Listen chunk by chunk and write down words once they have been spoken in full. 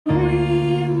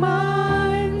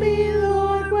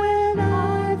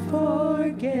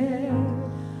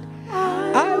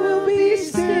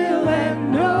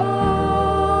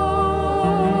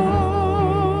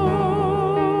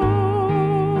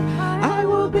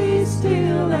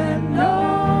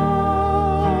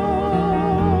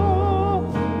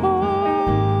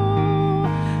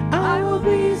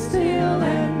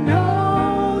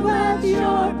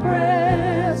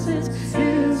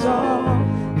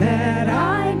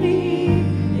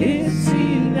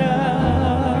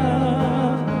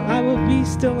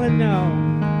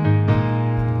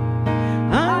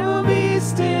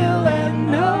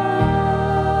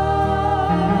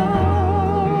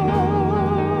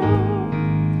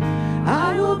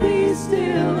be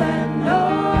still and know.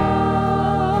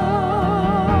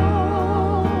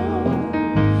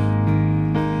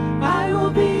 I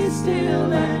will be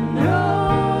still and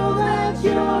know that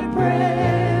your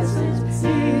presence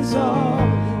is all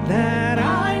that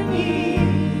I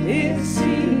need. It's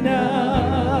enough.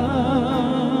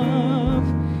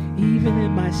 Even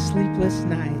in my sleepless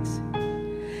nights,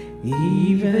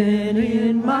 even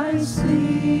in my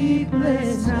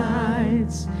sleepless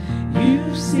nights,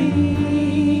 you've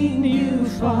seen, you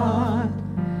fought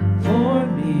for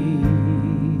me.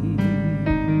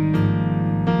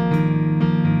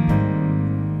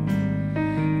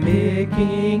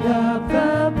 Picking up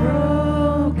the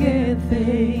broken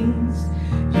things,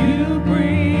 you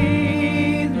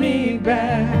breathe me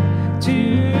back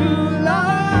to life.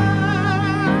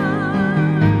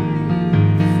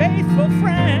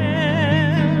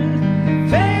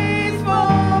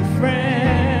 faithful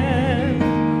friend,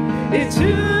 it's who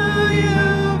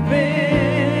you've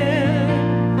been.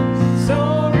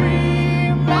 So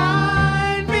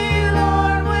remind me,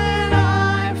 Lord, when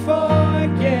I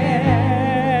forget.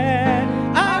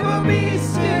 I will be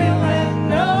still and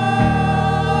know.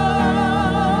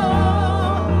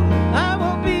 I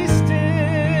will be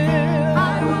still.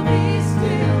 I will be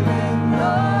still and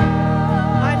know.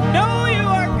 I know you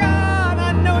are God.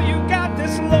 I know you got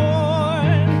this,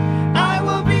 Lord. I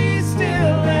will be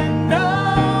still and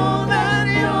know that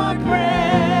your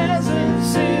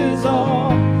presence is all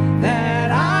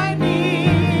that I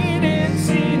need. It's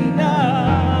enough.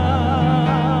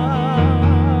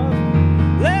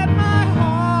 Let my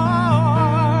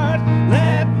heart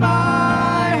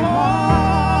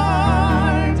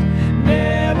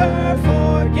never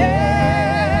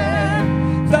forget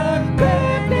the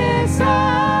goodness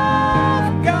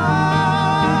of God.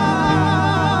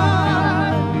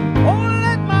 oh,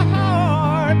 let my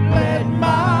heart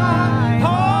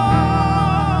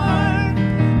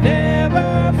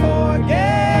never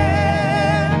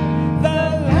forget the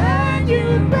land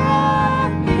you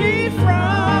brought me from.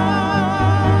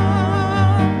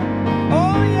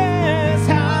 Oh yes,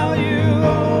 how you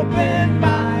opened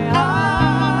my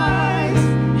eyes.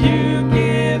 You've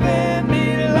given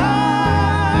me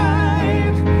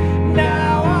life.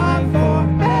 Now I'm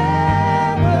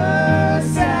forever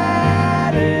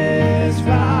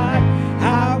satisfied.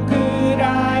 How could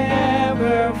I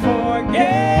ever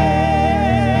forget?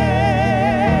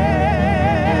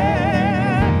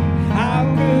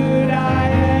 How could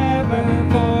I ever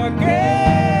forget?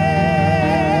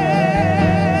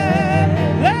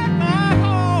 Let my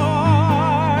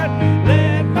heart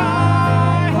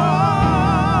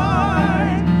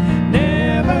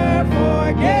never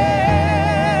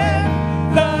forget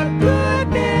the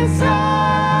goodness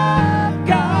of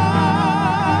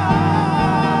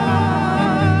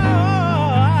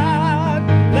God.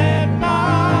 Let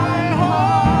my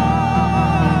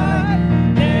heart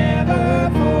never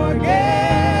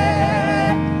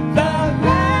forget the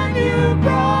land you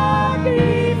brought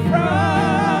me from.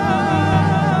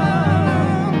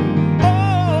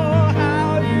 Oh, how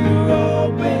you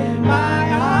opened my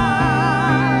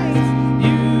eyes.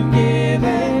 You've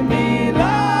given me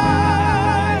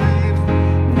life.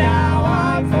 Now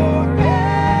I'm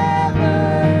forever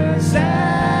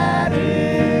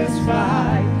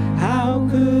satisfied. How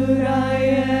could I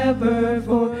ever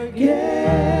forget?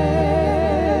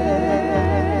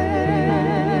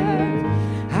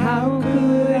 How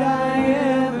could I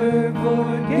ever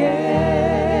forget?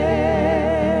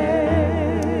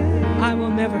 I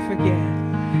will never forget.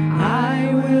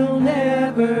 I will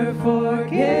never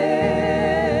forget.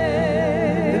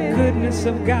 The goodness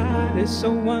of God is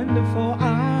so wonderful.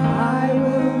 I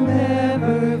will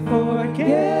never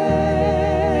forget.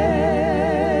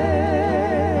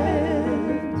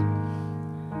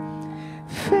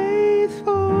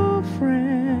 Faithful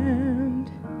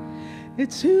friend,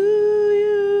 it's who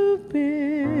you've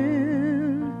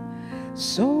been.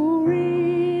 So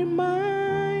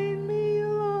remind me,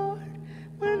 Lord,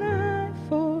 when I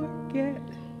forget.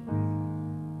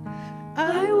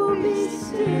 I will be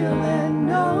still and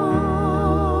know.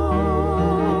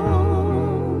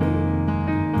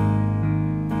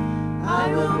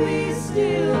 I will be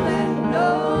still and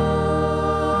know.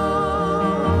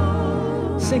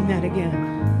 Sing that again.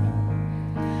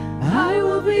 I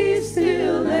will be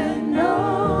still and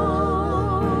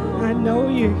know. I know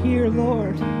you're here,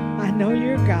 Lord. I know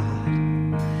you're God.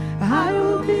 I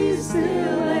will be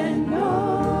still and know.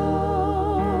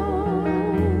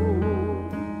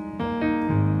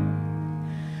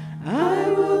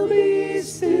 I will be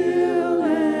still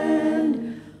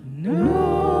and know.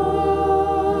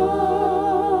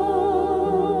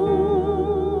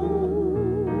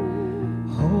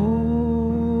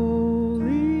 Holy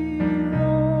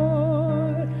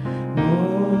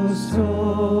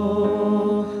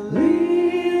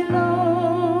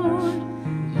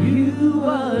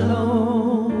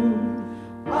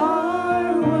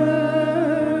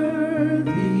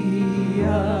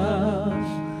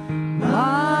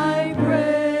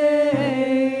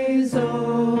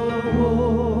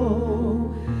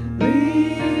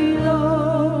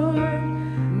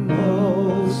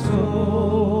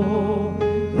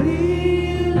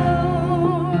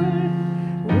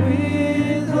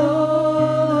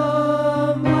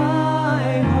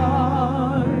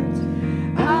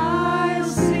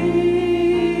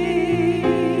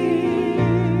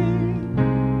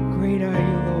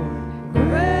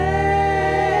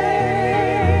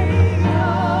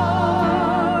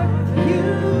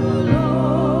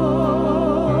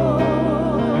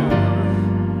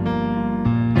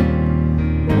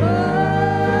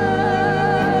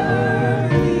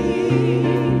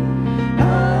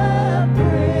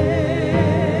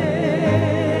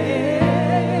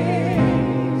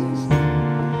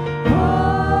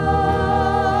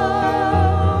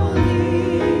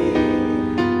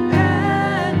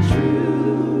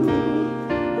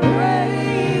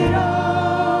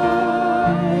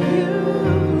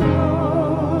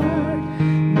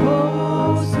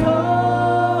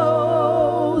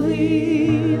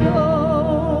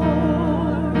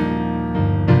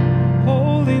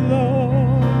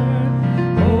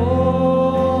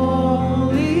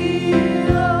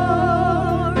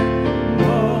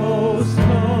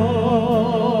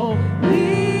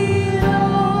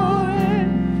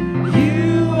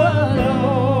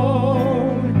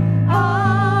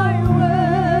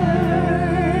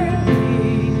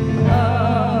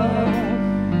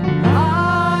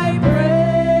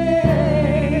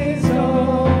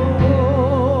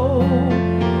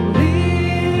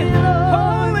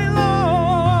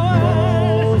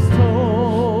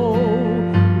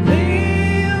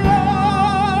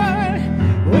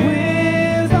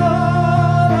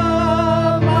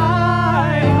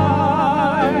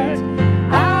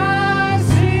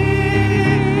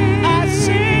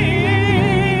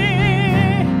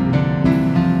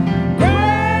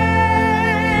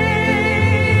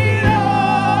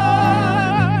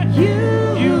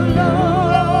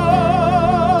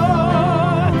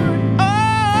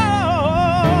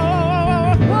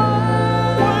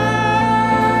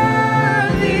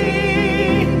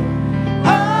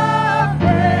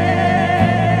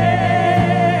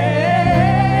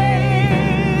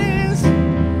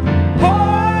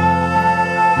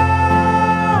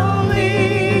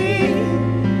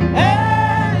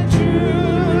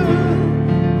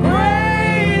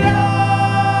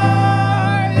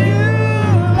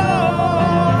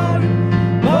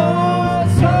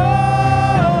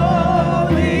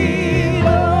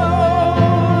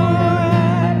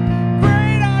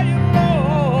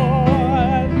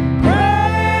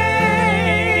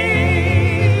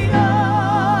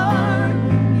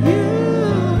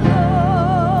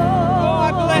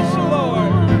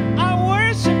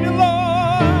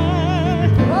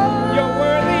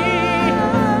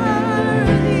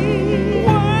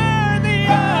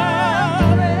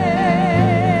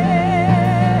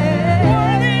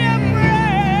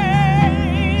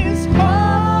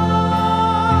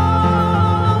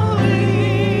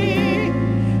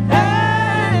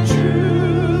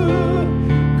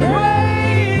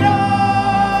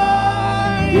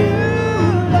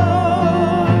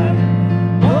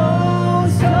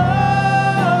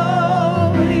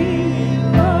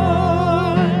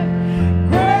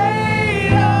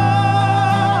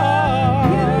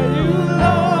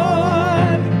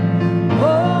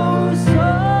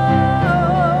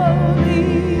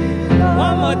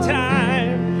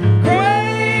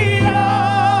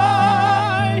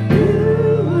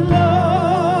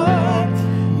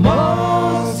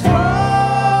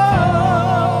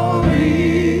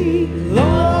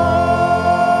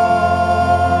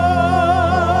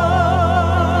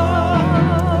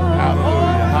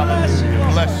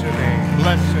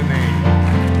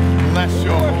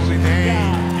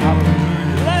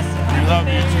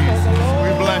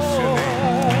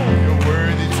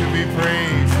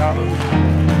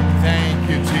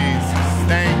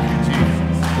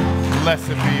Blessed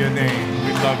be your name.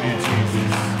 We love you,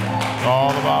 Jesus. With all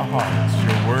of our hearts,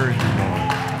 you're worthy, Lord.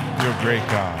 You're a great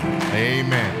God.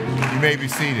 Amen. You may be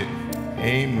seated.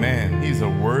 Amen. He's a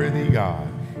worthy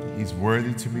God. He's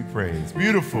worthy to be praised.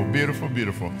 Beautiful, beautiful,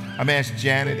 beautiful. I'm going to ask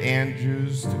Janet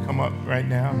Andrews to come up right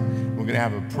now. We're going to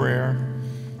have a prayer.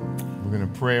 We're going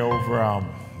to pray over our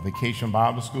Vacation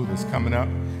Bible School that's coming up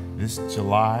this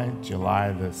July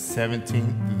the 17th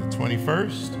through the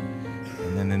 21st.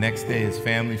 And then the next day is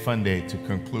Family Fun Day to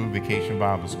conclude Vacation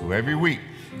Bible School. Every week,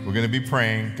 we're going to be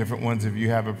praying. Different ones of you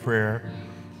have a prayer.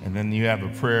 And then you have a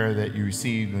prayer that you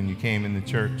received when you came in the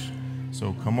church.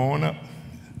 So come on up.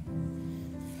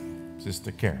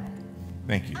 Sister Carol.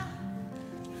 Thank you.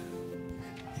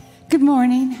 Good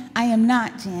morning. I am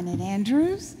not Janet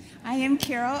Andrews. I am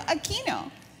Carol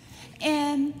Aquino.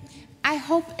 And I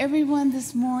hope everyone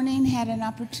this morning had an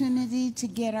opportunity to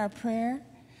get our prayer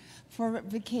for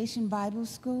Vacation Bible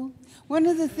School. One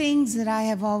of the things that I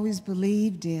have always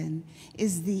believed in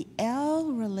is the L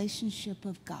relationship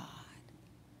of God.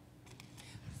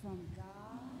 From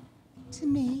God to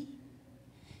me,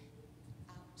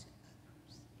 out to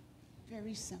others.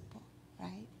 Very simple,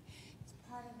 right? It's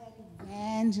part of that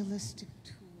evangelistic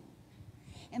tool.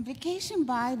 And Vacation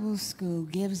Bible School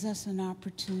gives us an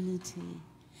opportunity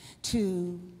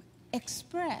to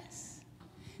express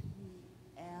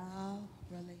the L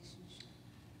relationship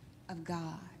of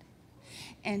God.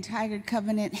 And Tigard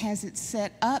Covenant has it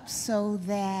set up so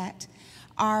that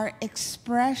our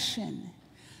expression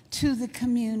to the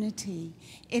community,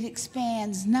 it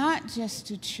expands not just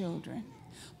to children,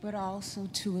 but also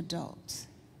to adults.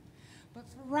 But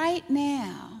for right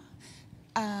now,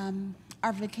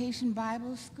 our Vacation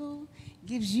Bible School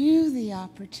gives you the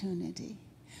opportunity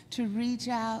to reach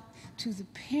out to the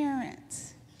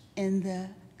parents in the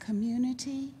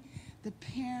community, the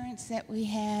parents that we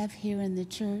have here in the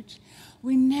church.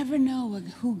 We never know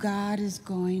who God is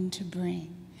going to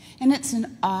bring. And it's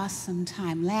an awesome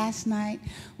time. Last night,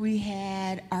 we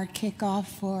had our kickoff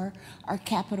for our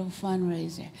capital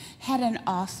fundraiser. Had an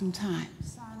awesome time.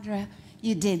 Sandra,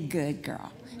 you did good,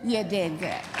 girl. You did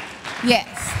good. Yes,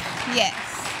 yes.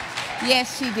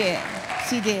 Yes, she did.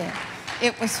 She did.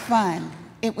 It was fun.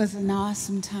 It was an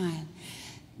awesome time.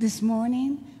 This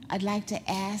morning, I'd like to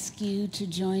ask you to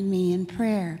join me in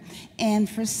prayer. And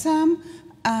for some,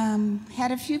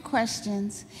 had a few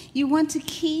questions. You want to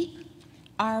keep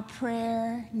our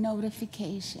prayer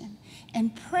notification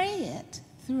and pray it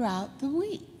throughout the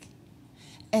week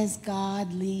as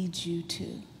God leads you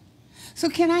to. So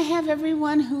can I have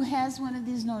everyone who has one of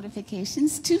these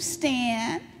notifications to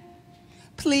stand,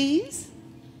 please?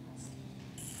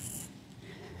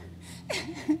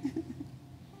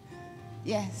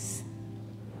 Yes.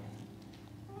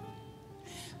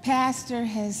 Pastor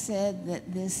has said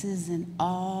that this is an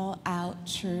all-out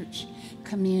church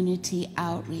community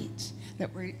outreach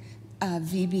that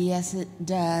VBS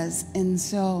does. And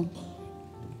so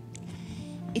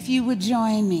if you would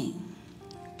join me,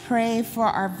 pray for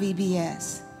our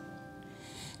VBS.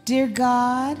 Dear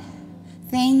God,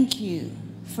 thank you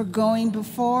for going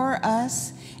before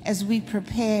us as we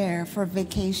prepare for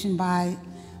Vacation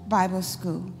Bible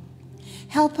School.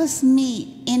 Help us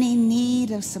meet any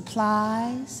need of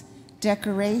supplies,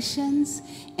 decorations,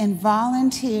 and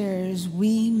volunteers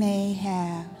we may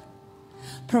have.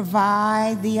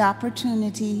 Provide the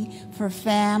opportunity for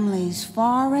families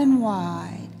far and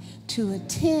wide to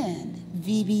attend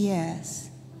VBS.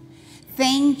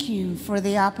 Thank you for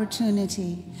the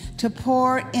opportunity to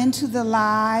pour into the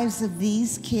lives of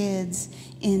these kids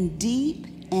in deep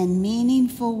and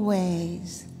meaningful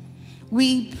ways.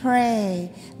 We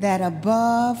pray that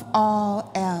above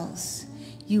all else,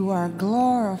 you are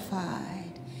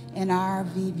glorified in our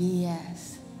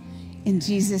VBS. In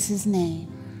Jesus' name,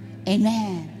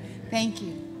 amen. Thank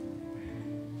you.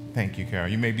 Thank you, Carol.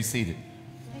 You may be seated.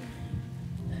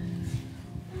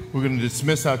 We're going to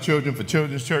dismiss our children for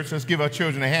Children's Church. Let's give our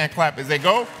children a hand clap as they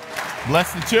go.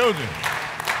 Bless the children.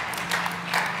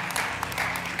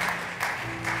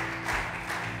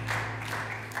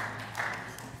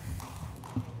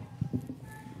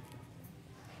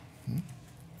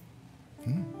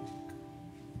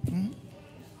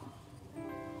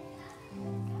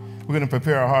 We're going to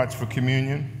prepare our hearts for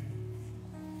communion.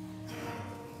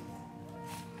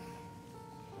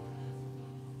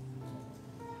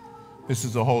 This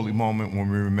is a holy moment when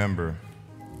we remember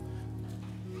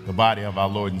the body of our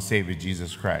Lord and Savior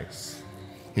Jesus Christ,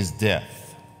 his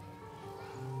death.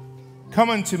 Come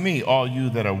unto me, all you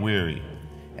that are weary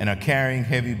and are carrying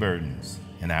heavy burdens,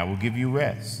 and I will give you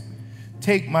rest.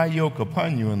 Take my yoke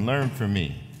upon you and learn from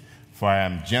me, for I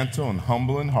am gentle and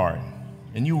humble in heart,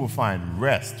 and you will find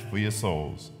rest for your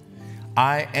souls.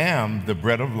 I am the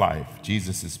bread of life.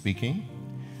 Jesus is speaking.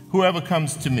 Whoever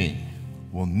comes to me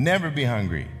will never be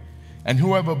hungry, and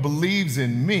whoever believes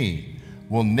in me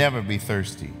will never be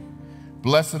thirsty.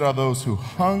 Blessed are those who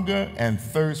hunger and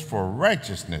thirst for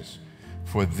righteousness,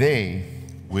 for they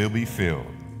will be filled.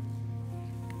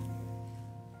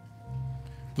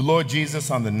 The Lord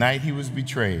Jesus, on the night he was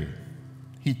betrayed,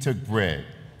 he took bread,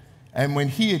 and when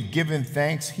he had given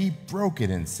thanks, he broke it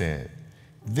and said,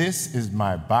 "This is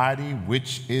my body,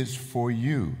 which is for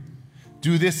you.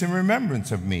 Do this in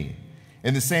remembrance of me."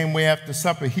 In the same way, after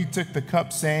supper, he took the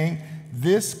cup, saying,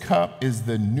 "This cup is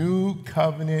the new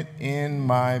covenant in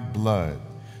my blood.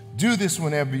 Do this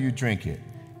whenever you drink it,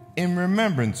 in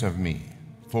remembrance of me.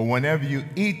 For whenever you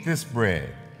eat this bread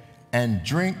and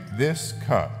drink this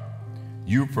cup,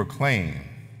 you proclaim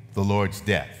the Lord's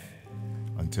death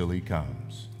until he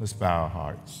comes." Let's bow our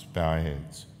hearts, bow our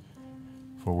heads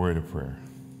for a word of prayer.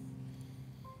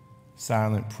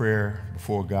 Silent prayer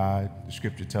before God. The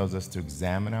scripture tells us to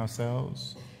examine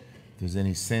ourselves. If there's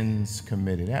any sins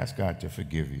committed, ask God to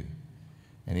forgive you.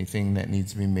 Anything that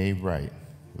needs to be made right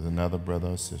with another brother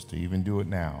or sister, even do it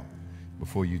now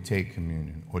before you take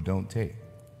communion or don't take.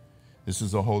 This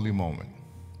is a holy moment.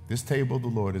 This table of the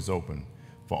Lord is open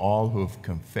for all who have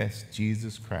confessed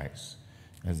Jesus Christ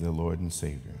as their Lord and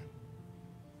Savior.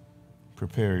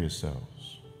 Prepare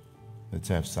yourselves. Let's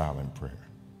have silent prayer.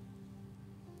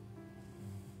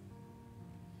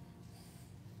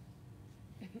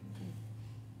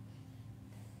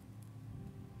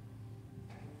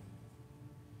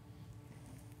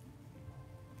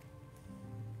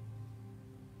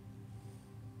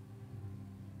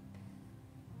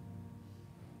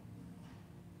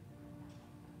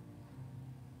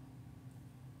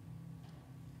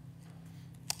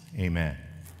 Amen.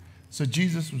 So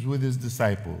Jesus was with his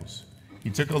disciples.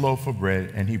 He took a loaf of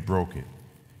bread and he broke it.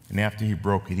 And after he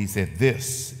broke it, he said,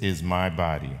 "This is my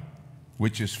body,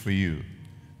 which is for you.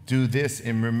 Do this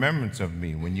in remembrance of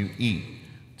me. When you eat,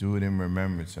 do it in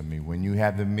remembrance of me. When you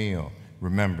have the meal,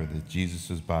 remember that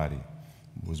Jesus' body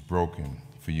was broken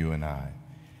for you and I."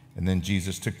 And then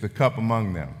Jesus took the cup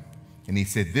among them. And he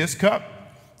said, "This cup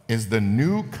is the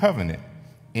new covenant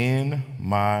in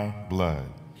my blood.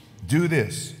 Do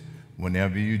this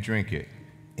whenever you drink it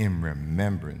in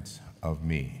remembrance of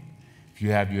me." If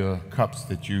you have your cups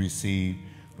that you received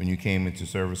when you came into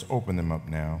service, open them up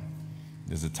now.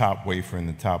 There's a top wafer in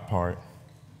the top part.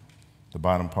 The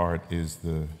bottom part is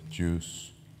the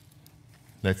juice.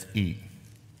 Let's eat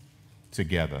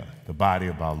together the body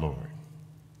of our Lord.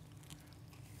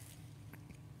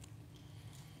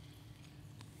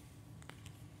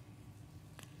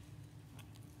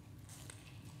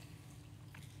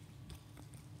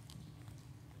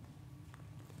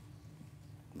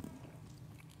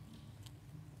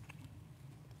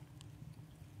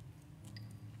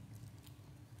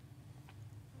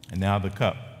 And now the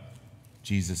cup.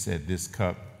 Jesus said, "This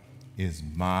cup is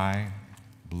my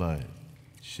blood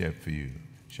shed for you."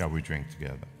 Shall we drink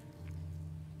together?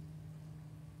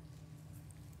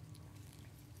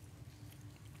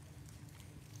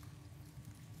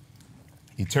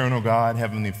 Eternal God,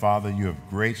 Heavenly Father, you have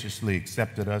graciously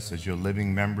accepted us as your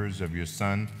living members of your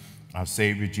Son, our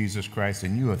Savior, Jesus Christ,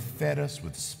 and you have fed us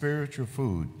with spiritual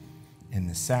food in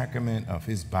the sacrament of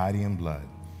his body and blood.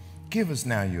 Give us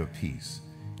now your peace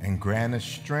and grant us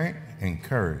strength and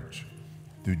courage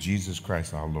through Jesus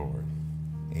Christ our Lord.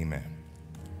 Amen.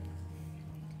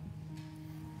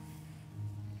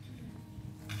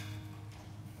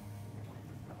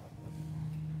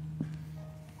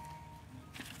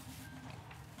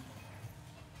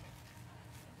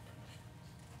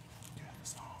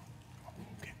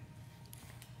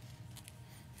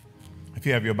 If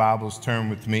you have your Bibles,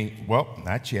 turn with me. Well,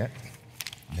 not yet.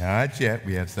 Not yet.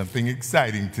 We have something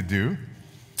exciting to do.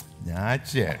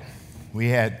 Not yet. We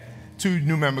had 2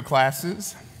 new member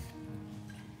classes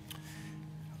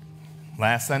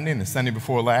last Sunday and the Sunday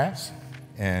before last,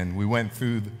 and we went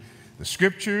through the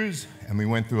scriptures and we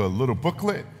went through a little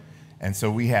booklet, and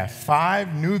so we have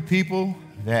 5 new people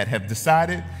that have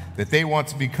decided that they want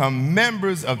to become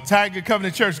members of Tigard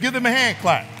Covenant Church. Give them a hand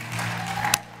clap.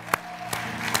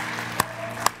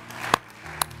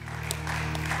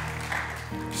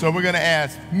 So we're going to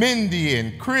ask Mindy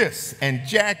and Chris and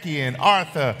Jackie and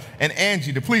Arthur and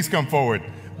Angie to please come forward.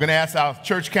 We're going to ask our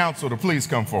church council to please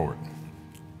come forward.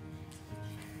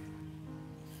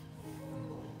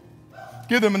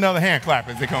 Give them another hand clap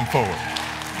as they come forward.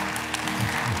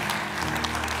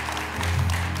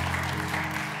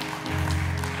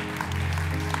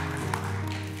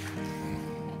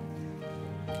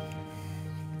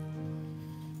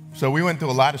 So we went through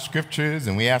a lot of scriptures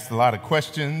and we asked a lot of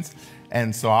questions.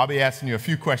 And so I'll be asking you a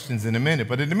few questions in a minute.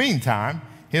 But in the meantime,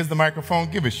 here's the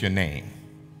microphone. Give us your name.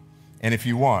 And if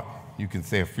you want, you can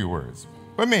say a few words,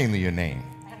 but mainly your name.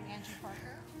 I'm Angie Parker,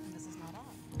 and this is not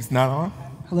on. It's not on?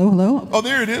 Hello, hello. Oh,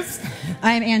 there it is.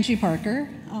 I'm Angie Parker.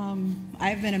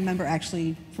 I've been a member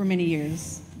actually for many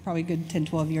years, probably a good 10,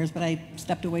 12 years, but I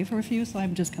stepped away for a few, so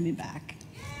I'm just coming back.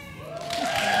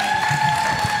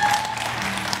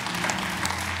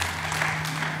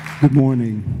 Good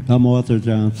morning. I'm Arthur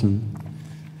Johnson.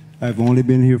 I've only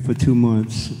been here for 2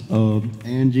 months.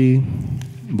 Angie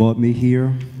brought me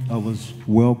here. I was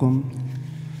welcome.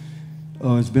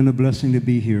 It's been a blessing to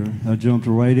be here. I jumped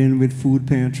right in with food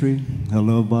pantry. I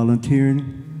love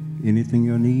volunteering. Anything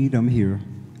you need, I'm here.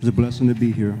 It's a blessing to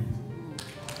be here.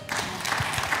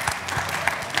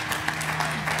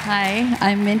 Hi,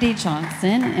 I'm Mindy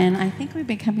Johnson, and I think we've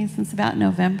been coming since about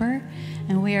November,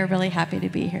 and we are really happy to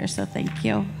be here, so thank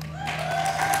you.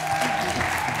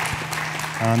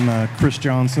 I'm Chris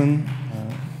Johnson,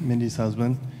 Mindy's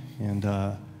husband, and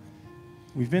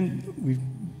we've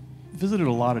visited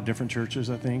a lot of different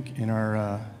churches, I think, in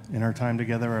our time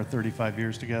together, our 35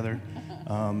 years together.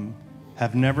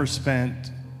 Have never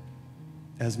spent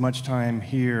as much time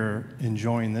here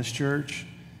enjoying this church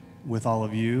with all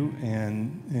of you,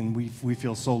 and we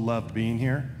feel so loved being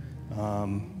here.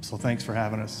 So thanks for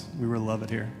having us. We really love it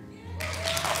here.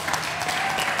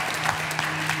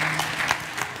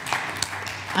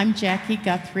 I'm Jackie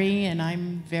Guthrie, and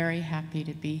I'm very happy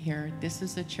to be here. This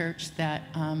is a church that,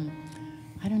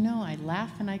 I don't know, I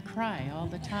laugh and I cry all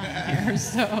the time here,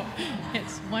 so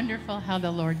it's wonderful how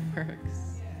the Lord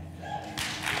works.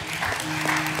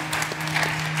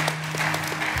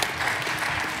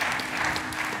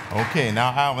 Okay,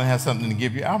 now Alvin has something to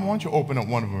give you. Alvin, why don't you open up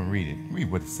one of them and read it? Read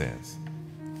what it says.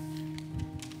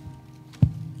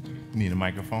 Need a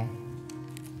microphone?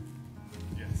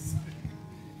 Yes.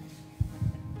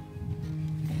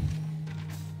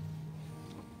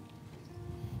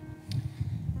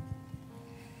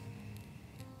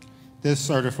 This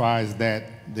certifies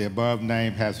that the above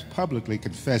name has publicly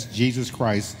confessed Jesus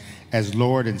Christ as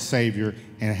Lord and Savior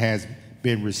and has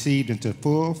been received into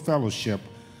full fellowship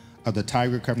of the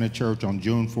Tigard Covenant Church on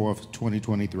June 4th,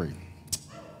 2023.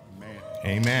 Amen.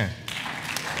 Amen.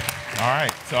 All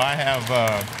right, so I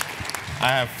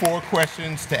have 4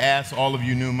 questions to ask all of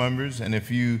you new members, and if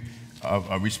you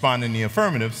respond in the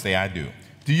affirmative, say I do.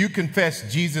 Do you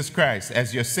confess Jesus Christ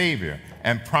as your Savior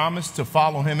and promise to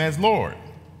follow him as Lord?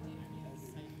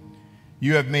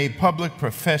 You have made public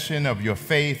profession of your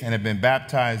faith and have been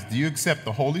baptized. Do you accept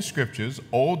the Holy Scriptures,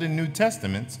 Old and New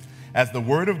Testaments, as the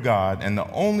Word of God and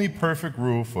the only perfect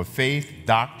rule for faith,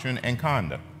 doctrine, and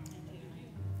conduct?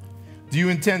 Do you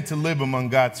intend to live among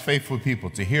God's faithful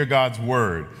people, to hear God's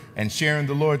Word and share in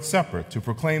the Lord's Supper, to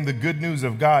proclaim the good news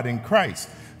of God in Christ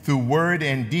through word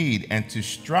and deed, and to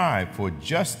strive for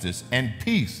justice and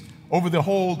peace over the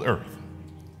whole earth?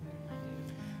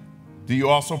 Do you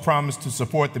also promise to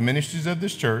support the ministries of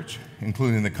this church,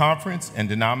 including the conference and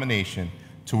denomination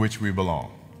to which we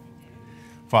belong?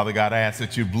 Father God, I ask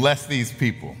that you bless these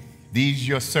people, these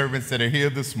your servants that are here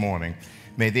this morning.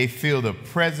 May they feel the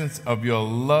presence of your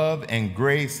love and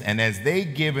grace, and as they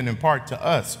give and impart to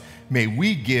us, may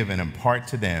we give and impart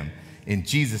to them. In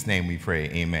Jesus' name we pray,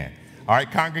 amen. All right,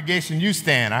 congregation, you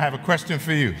stand. I have a question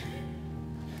for you.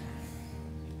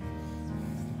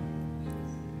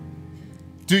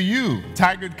 Do you,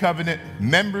 Tigard Covenant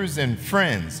members and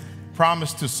friends,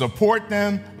 promise to support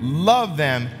them, love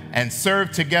them, and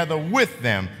serve together with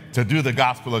them to do the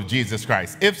gospel of Jesus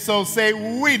Christ? If so, say,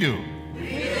 we do. We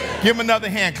do. Give them another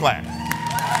hand clap.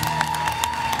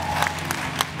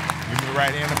 Give them the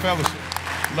right hand of fellowship.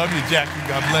 Love you, Jackie.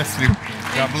 God bless you.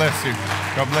 God bless you.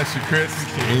 God bless you, Chris.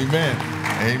 Amen.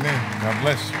 Amen. God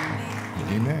bless you.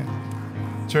 Amen.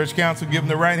 Church council, give them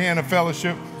the right hand of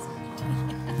fellowship.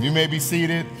 You may be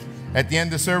seated. At the end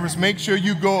of the service, make sure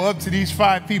you go up to these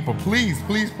 5 people. Please,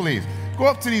 please, please. Go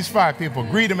up to these 5 people.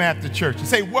 Greet them at the church and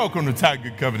say, welcome to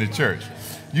Tigard Covenant Church.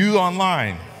 You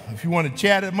online, if you want to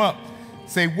chat them up,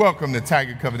 say, welcome to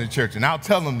Tigard Covenant Church. And I'll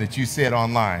tell them that you said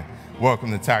online,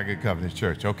 welcome to Tigard Covenant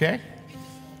Church, okay?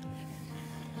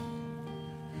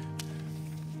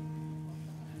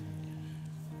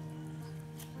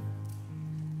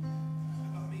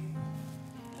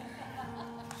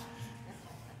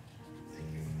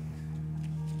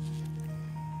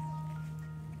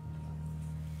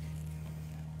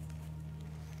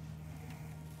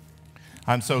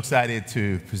 I'm so excited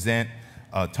to present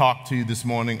a talk to you this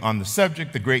morning on the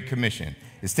subject, the Great Commission.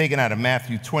 It's taken out of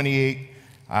Matthew 28,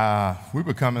 we're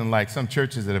becoming like some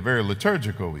churches that are very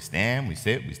liturgical. We stand, we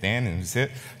sit, we stand, and we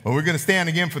sit. But we're going to stand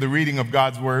again for the reading of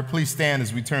God's word. Please stand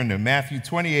as we turn to Matthew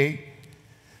 28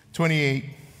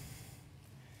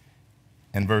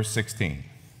 and verse 16.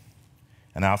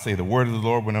 And I'll say the word of the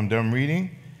Lord when I'm done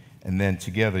reading, and then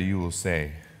together you will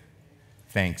say,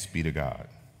 thanks be to God.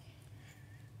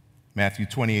 Matthew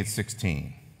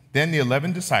 28:16. Then the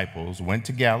 11 disciples went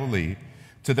to Galilee,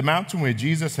 to the mountain where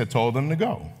Jesus had told them to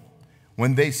go.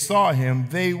 When they saw him,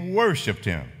 they worshiped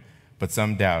him, but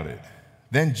some doubted.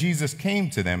 Then Jesus came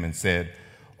to them and said,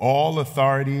 all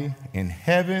authority in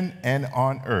heaven and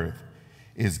on earth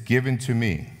is given to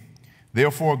me.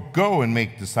 Therefore, go and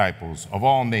make disciples of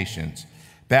all nations,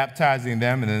 baptizing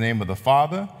them in the name of the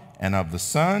Father and of the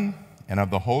Son and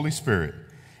of the Holy Spirit,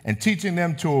 and teaching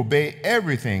them to obey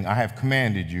everything I have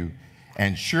commanded you.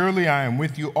 And surely I am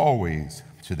with you always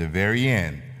to the very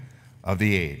end of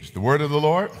the age. The word of the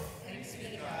Lord.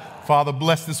 Father,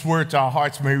 bless this word to our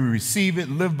hearts. May we receive it,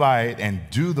 live by it, and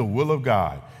do the will of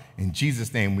God. In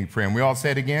Jesus' name we pray. And we all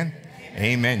say it again?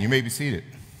 Amen. You may be seated.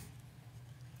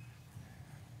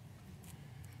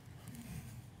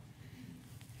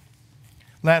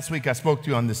 Last week I spoke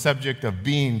to you on the subject of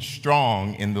being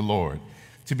strong in the Lord,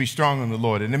 to be strong in the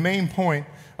Lord. And the main point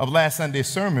of last Sunday's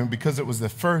sermon, because it was the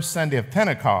first Sunday of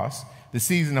Pentecost, the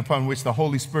season upon which the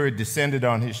Holy Spirit descended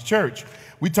on his church,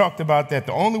 we talked about that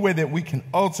the only way that we can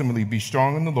ultimately be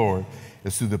strong in the Lord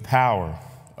is through the power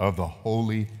of the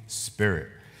Holy Spirit.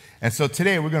 And so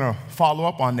today we're going to follow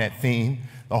up on that theme,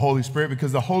 the Holy Spirit,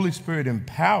 because the Holy Spirit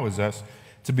empowers us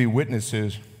to be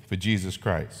witnesses for Jesus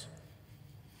Christ.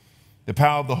 The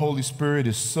power of the Holy Spirit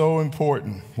is so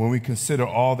important when we consider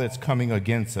all that's coming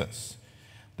against us.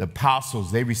 The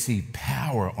apostles, they received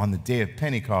power on the day of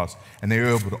Pentecost, and they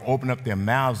were able to open up their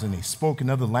mouths, and they spoke in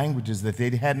other languages that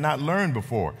they had not learned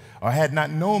before or had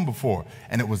not known before.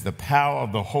 And it was the power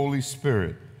of the Holy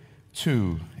Spirit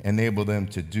to enable them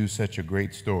to do such a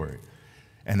great story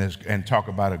and talk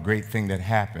about a great thing that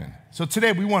happened. So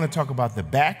today we want to talk about the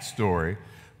backstory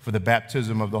for the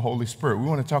baptism of the Holy Spirit. We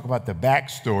want to talk about the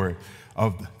backstory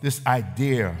of this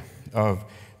idea of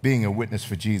being a witness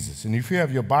for Jesus. And if you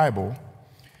have your Bible,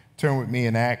 turn with me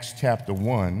in Acts chapter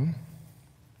 1.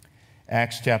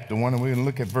 Acts chapter 1, and we're going to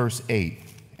look at verse 8.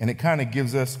 And it kind of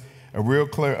gives us a real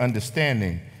clear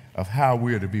understanding of how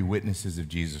we are to be witnesses of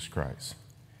Jesus Christ.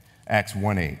 Acts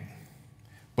 1:8.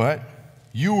 But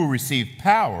you will receive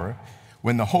power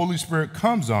when the Holy Spirit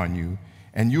comes on you,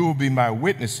 and you will be my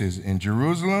witnesses in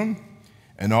Jerusalem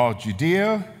and all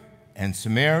Judea and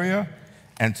Samaria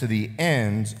and to the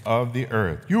ends of the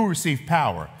earth. You will receive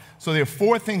power. So there are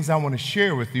four things I want to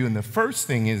share with you. And the first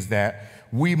thing is that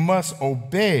we must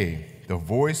obey the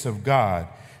voice of God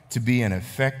to be an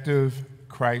effective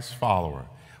Christ follower.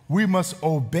 We must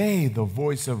obey the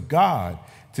voice of God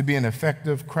to be an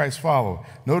effective Christ follower.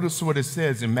 Notice what it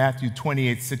says in Matthew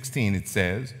 28:16. It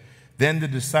says, then the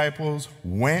disciples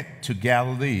went to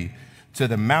Galilee, to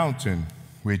the mountain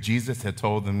where Jesus had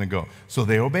told them to go. So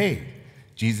they obeyed.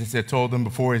 Jesus had told them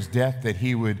before his death that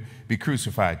he would be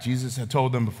crucified. Jesus had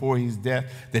told them before his death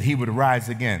that he would rise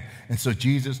again. And so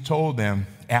Jesus told them,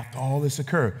 after all this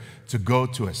occurred, to go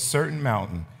to a certain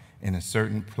mountain in a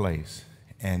certain place,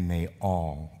 and they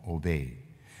all obeyed.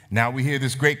 Now we hear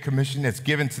this great commission that's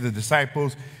given to the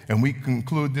disciples, and we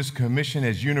conclude this commission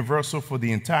as universal for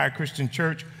the entire Christian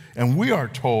church, and we are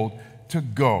told to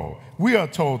go. We are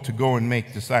told to go and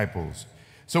make disciples.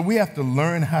 So we have to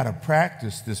learn how to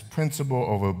practice this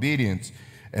principle of obedience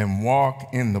and walk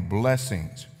in the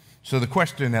blessings. So the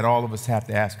question that all of us have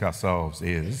to ask ourselves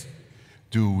is,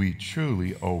 do we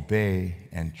truly obey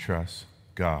and trust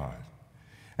God?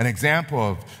 An example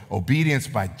of obedience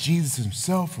by Jesus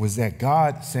himself was that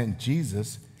God sent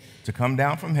Jesus to come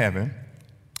down from heaven.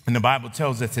 And the Bible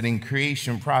tells us that in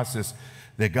creation process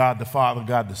that God the Father,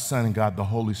 God the Son, and God the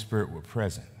Holy Spirit were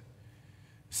present.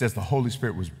 It says the Holy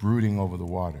Spirit was brooding over the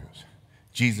waters.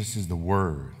 Jesus is the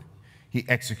Word. He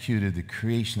executed the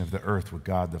creation of the earth with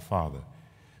God the Father.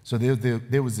 So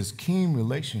there was this keen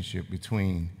relationship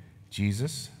between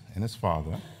Jesus and his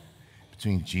Father,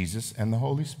 between Jesus and the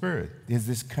Holy Spirit. There's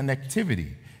this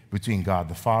connectivity between God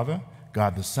the Father,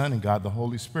 God the Son, and God the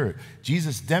Holy Spirit.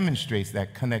 Jesus demonstrates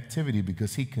that connectivity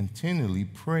because he continually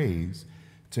prays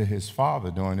to his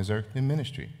Father during his earthly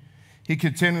ministry. He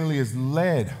continually is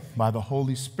led by the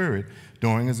Holy Spirit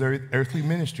during his earthly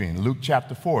ministry. In Luke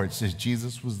chapter 4, it says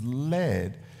Jesus was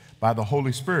led by the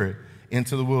Holy Spirit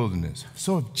into the wilderness.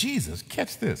 So if Jesus,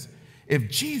 catch this, if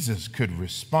Jesus could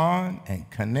respond and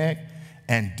connect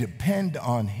and depend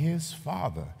on his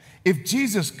Father, if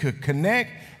Jesus could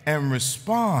connect and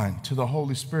respond to the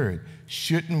Holy Spirit,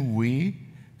 shouldn't we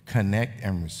connect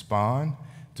and respond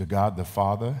to God the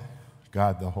Father,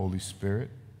 God the Holy Spirit,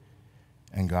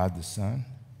 and God the Son?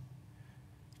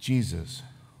 Jesus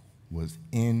was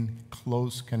in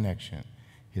close connection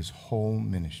his whole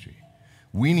ministry.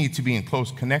 We need to be in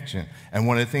close connection. And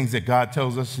one of the things that God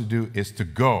tells us to do is to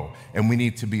go, and we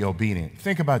need to be obedient.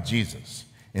 Think about Jesus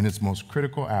in his most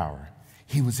critical hour.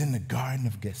 He was in the Garden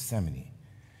of Gethsemane,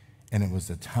 and it was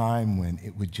a time when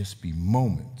it would just be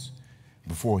moments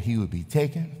before he would be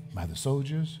taken by the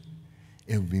soldiers.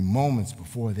 It would be moments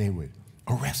before they would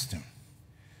arrest him,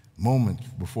 moments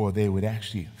before they would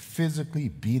actually physically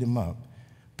beat him up,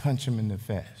 punch him in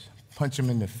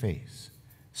the face,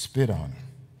 spit on him,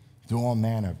 do all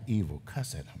manner of evil,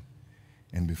 cuss at him.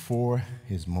 And before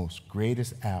his most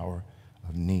greatest hour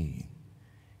of need,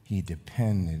 he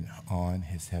depended on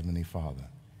his heavenly Father.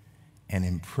 And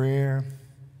in prayer,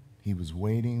 he was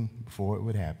waiting before it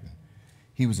would happen.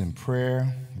 He was in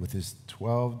prayer with his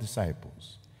 12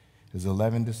 disciples, his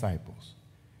 11 disciples,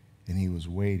 and he was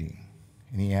waiting,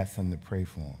 and he asked them to pray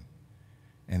for him.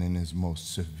 And in his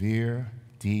most severe,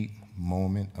 deep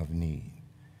moment of need,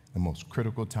 the most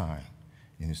critical time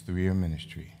in his 3-year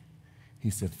ministry, he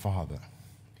said, Father,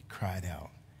 he cried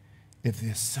out, if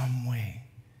there's some way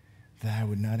that I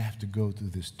would not have to go through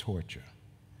this torture,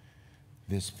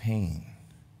 this pain,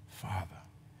 Father,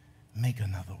 make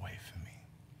another way for me.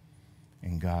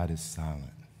 And God is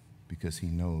silent because he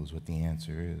knows what the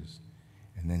answer is.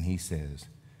 And then he says,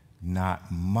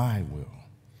 not my will,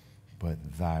 but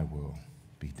thy will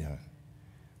be done.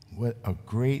 What a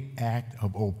great act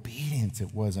of obedience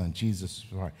it was on Jesus'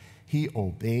 part. He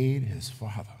obeyed his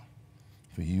Father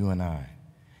for you and I,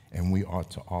 and we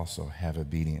ought to also have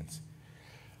obedience.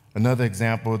 Another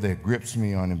example that grips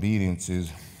me on obedience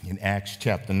is in Acts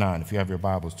chapter 9. If you have your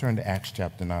Bibles, turn to Acts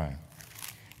chapter 9.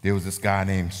 There was this guy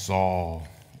named Saul,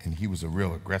 and he was a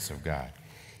real aggressive guy.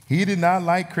 He did not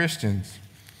like Christians.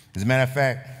 As a matter of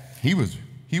fact, he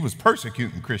was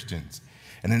persecuting Christians.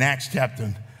 And in Acts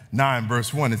chapter 9,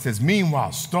 verse 1, it says,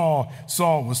 meanwhile,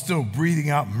 Saul was still breathing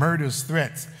out murderous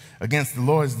threats against the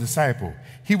Lord's disciple.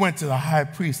 He went to the high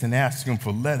priest and asked him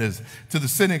for letters to the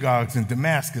synagogues in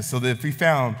Damascus, so that if he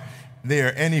found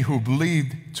there any who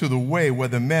believed to the way,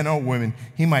 whether men or women,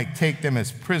 he might take them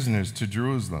as prisoners to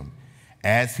Jerusalem.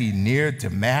 As he neared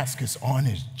Damascus on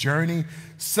his journey,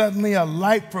 suddenly a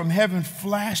light from heaven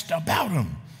flashed about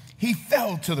him. He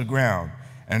fell to the ground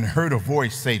and heard a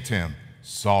voice say to him,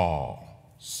 Saul,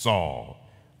 Saul,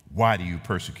 why do you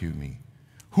persecute me?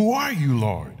 Who are you,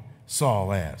 Lord?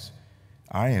 Saul asked.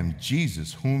 I am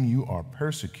Jesus, whom you are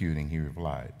persecuting, he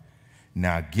replied.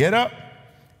 Now get up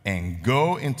and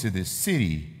go into the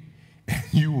city, and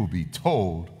you will be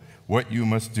told what you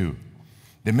must do.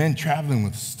 The men traveling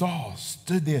with Saul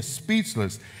stood there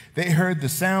speechless. They heard the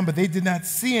sound, but they did not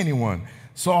see anyone.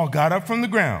 Saul got up from the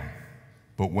ground,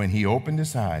 but when he opened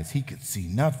his eyes, he could see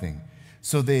nothing.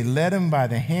 So they led him by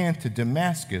the hand to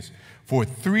Damascus. For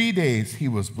 3 days he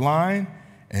was blind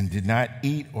and did not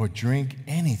eat or drink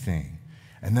anything.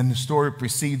 And then the story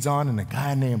proceeds on, and a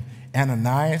guy named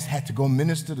Ananias had to go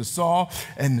minister to Saul,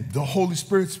 and the Holy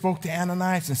Spirit spoke to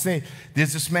Ananias and said,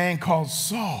 there's this man called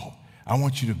Saul. I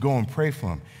want you to go and pray for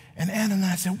him. And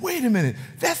Ananias said, wait a minute,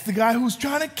 that's the guy who's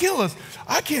trying to kill us.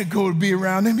 I can't go to be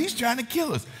around him. He's trying to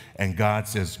kill us. And God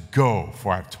says, go,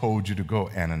 for I've told you to go,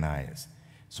 Ananias.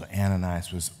 So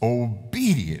Ananias was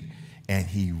obedient, and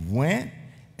he went.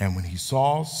 And when he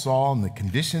saw Saul in the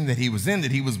condition that he was in,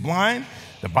 that he was blind,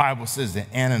 the Bible says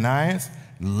that Ananias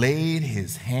laid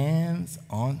his hands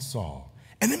on Saul,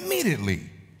 and immediately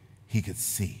he could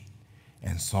see.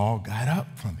 And Saul got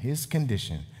up from his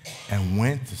condition and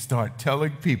went to start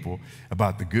telling people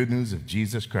about the good news of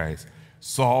Jesus Christ.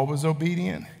 Saul was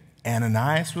obedient.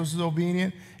 Ananias was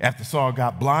obedient. After Saul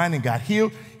got blind and got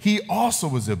healed, he also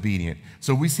was obedient.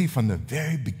 So we see from the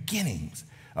very beginnings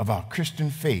of our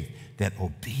Christian faith that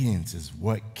obedience is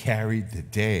what carried the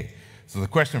day. So the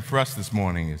question for us this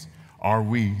morning is, are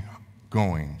we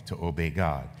going to obey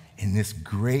God in this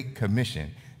great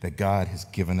commission that God has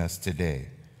given us today?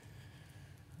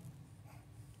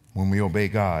 When we obey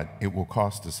God, it will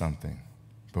cost us something,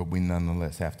 but we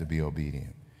nonetheless have to be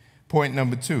obedient. Point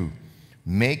number 2,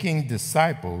 making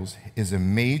disciples is a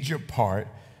major part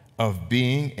of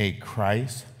being a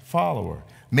Christ follower.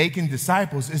 Making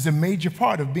disciples is a major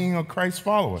part of being a Christ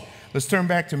follower. Let's turn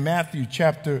back to Matthew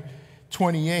chapter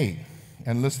 28,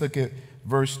 and let's look at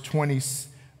verse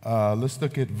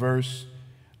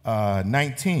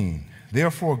 19.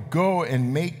 Therefore, go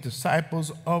and make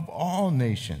disciples of all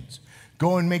nations,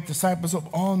 Go and make disciples of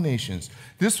all nations.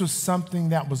 This was something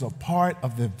that was a part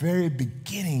of the very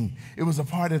beginning. It was a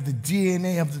part of the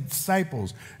DNA of the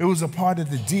disciples. It was a part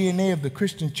of the DNA of the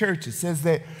Christian church. It says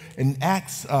that in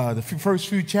Acts, the first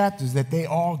few chapters, that they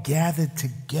all gathered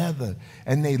together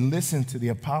and they listened to the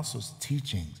apostles'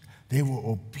 teachings. They were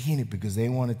obedient because they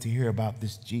wanted to hear about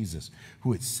this Jesus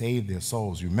who had saved their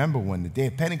souls. Remember when the day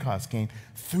of Pentecost came,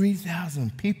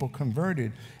 3,000 people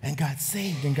converted and got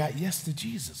saved and got yes to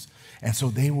Jesus. And so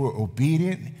they were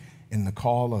obedient in the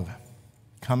call of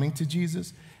coming to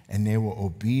Jesus, and they were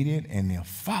obedient in their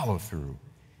follow-through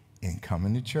in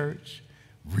coming to church,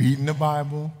 reading the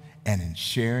Bible, and in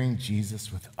sharing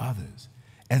Jesus with others.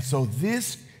 And so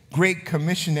this great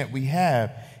commission that we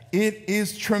have, it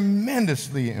is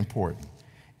tremendously important.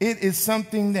 It is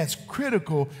something that's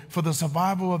critical for the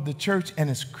survival of the church, and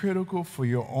it's critical for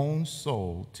your own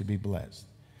soul to be blessed.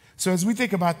 So as we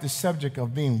think about this subject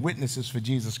of being witnesses for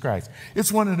Jesus Christ,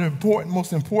 it's one of the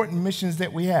most important missions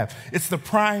that we have. It's the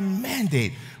prime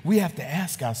mandate. We have to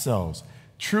ask ourselves,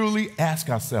 truly ask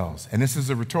ourselves, and this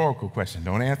is a rhetorical question.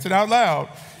 Don't answer it out loud.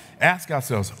 Ask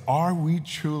ourselves, are we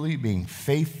truly being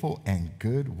faithful and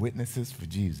good witnesses for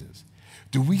Jesus?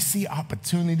 Do we see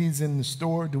opportunities in the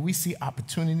store? Do we see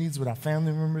opportunities with our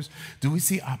family members? Do we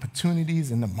see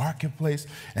opportunities in the marketplace?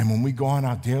 And when we go on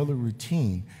our daily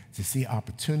routine to see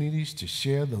opportunities to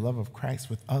share the love of Christ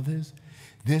with others?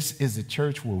 This is a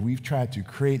church where we've tried to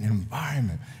create an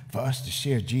environment for us to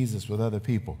share Jesus with other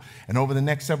people. And over the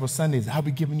next several Sundays, I'll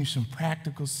be giving you some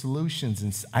practical solutions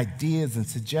and ideas and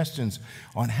suggestions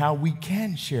on how we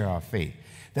can share our faith.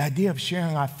 The idea of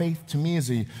sharing our faith to me as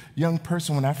a young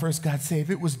person when I first got saved,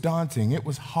 it was daunting. It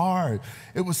was hard.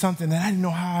 It was something that I didn't know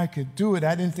how I could do it.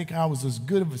 I didn't think I was as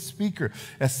good of a speaker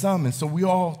as some. And so we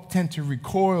all tend to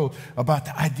recoil about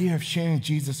the idea of sharing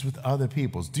Jesus with other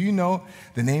people. Do you know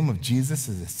the name of Jesus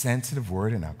is a sensitive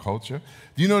word in our culture?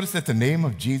 Do you notice that the name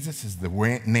of Jesus is the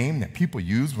name that people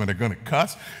use when they're going to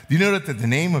cuss? Do you know that the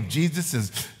name of Jesus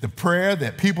is the prayer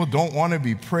that people don't want to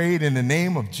be prayed in the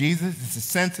name of Jesus? It's a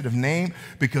sensitive name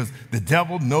because the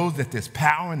devil knows that there's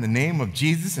power in the name of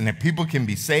Jesus and that people can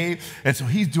be saved. And so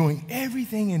he's doing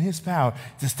everything in his power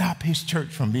to stop his church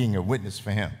from being a witness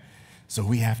for him. So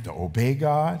we have to obey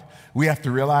God. We have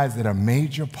to realize that a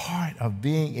major part of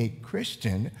being a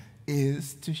Christian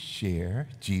is to share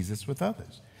Jesus with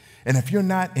others. And if you're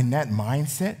not in that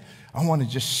mindset, I want to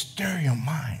just stir your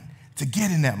mind to get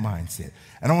in that mindset.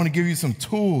 And I want to give you some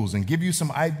tools and give you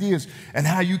some ideas on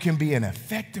how you can be an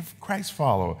effective Christ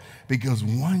follower. Because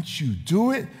once you do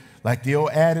it, like the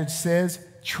old adage says,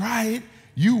 try it,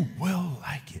 you will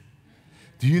like it.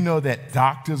 Do you know that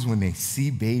doctors, when they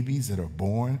see babies that are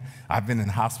born, I've been in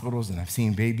hospitals and I've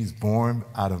seen babies born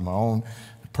out of my own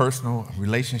personal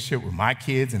relationship with my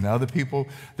kids and the other people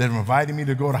that have invited me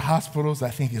to go to hospitals. I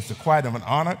think it's quite of an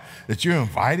honor that you're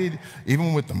invited,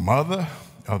 even with the mother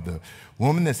of the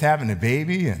woman that's having the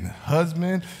baby and the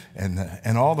husband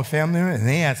and all the family members. And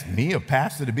they asked me, a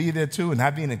pastor, to be there too. And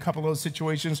I've been in a couple of those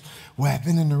situations where I've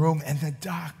been in the room and the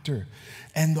doctor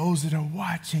and those that are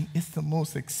watching. It's the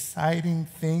most exciting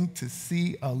thing to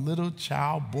see a little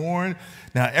child born.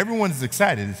 Now, everyone's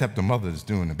excited except the mother that's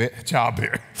doing the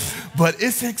childbearing. But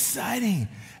it's exciting.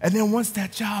 And then once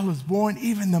that child is born,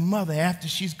 even the mother, after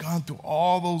she's gone through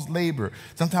all those labor,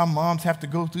 sometimes moms have to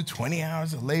go through 20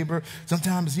 hours of labor,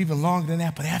 sometimes it's even longer than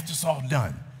that, but after it's all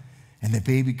done and the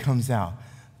baby comes out,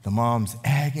 the mom's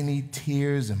agony,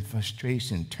 tears, and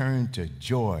frustration turn to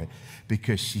joy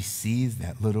because she sees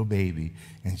that little baby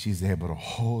and she's able to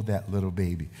hold that little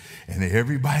baby. And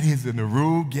everybody is in the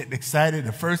room getting excited.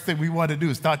 The first thing we want to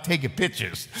do is start taking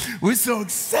pictures. We're so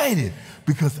excited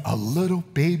because a little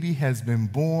baby has been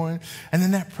born. And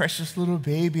then that precious little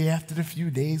baby, after the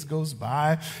few days goes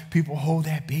by, people hold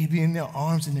that baby in their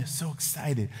arms and they're so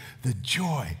excited. The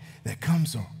joy that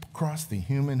comes across the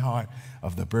human heart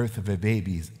of the birth of a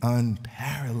baby is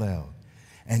unparalleled.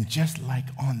 And just like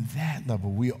on that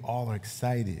level, we all are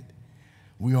excited.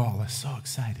 We all are so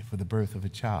excited for the birth of a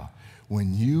child.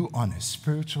 When you, on a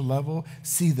spiritual level,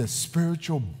 see the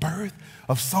spiritual birth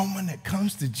of someone that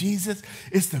comes to Jesus,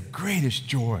 it's the greatest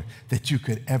joy that you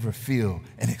could ever feel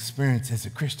and experience as a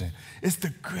Christian. It's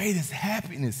the greatest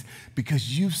happiness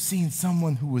because you've seen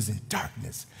someone who was in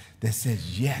darkness that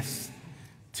says yes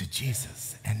to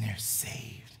Jesus and they're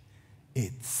saved.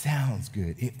 It sounds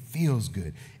good. It feels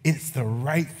good. It's the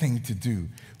right thing to do.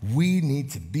 We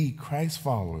need to be Christ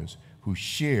followers who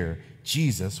share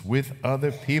Jesus with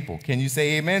other people. Can you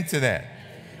say amen to that?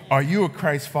 Are you a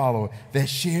Christ follower that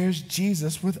shares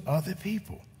Jesus with other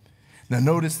people? Now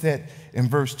notice that in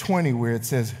verse 20 where it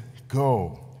says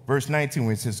go, verse 19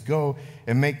 where it says go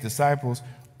and make disciples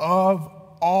of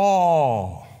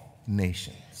all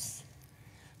nations.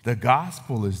 The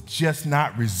gospel is just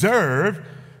not reserved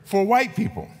for white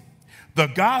people. The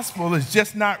gospel is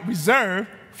just not reserved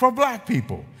for black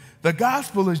people. The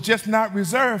gospel is just not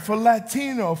reserved for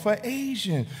Latino, for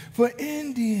Asian, for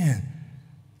Indian.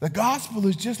 The gospel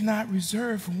is just not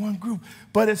reserved for one group,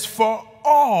 but it's for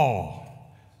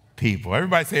all people.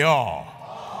 Everybody say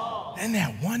all. Isn't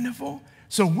that wonderful?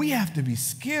 So we have to be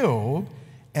skilled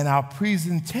in our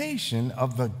presentation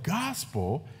of the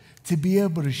gospel to be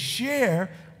able to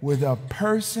share with a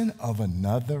person of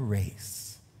another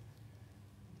race.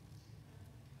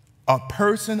 A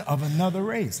person of another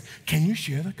race. Can you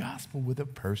share the gospel with a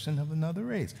person of another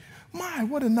race? My,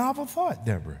 what a novel thought,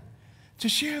 Deborah. To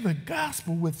share the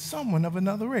gospel with someone of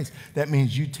another race. That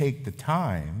means you take the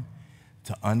time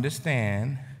to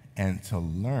understand and to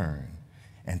learn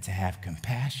and to have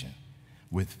compassion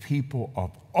with people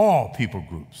of all people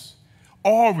groups,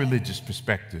 all religious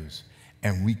perspectives,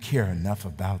 and we care enough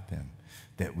about them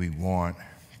that we want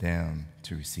them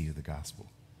to receive the gospel.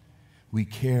 We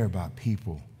care about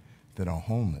people that are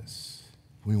homeless.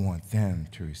 We want them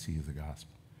to receive the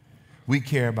gospel. We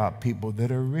care about people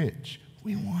that are rich.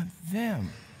 We want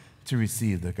them to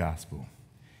receive the gospel.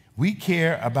 We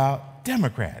care about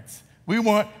Democrats. We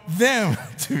want them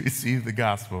to receive the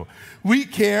gospel. We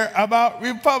care about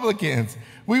Republicans.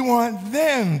 We want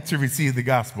them to receive the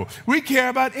gospel. We care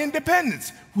about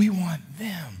independents. We want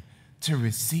them to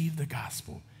receive the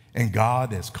gospel. And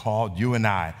God has called you and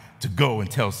I to go and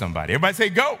tell somebody. Everybody say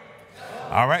go.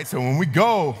 All right, so when we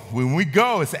go,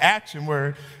 it's an action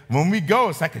word. When we go,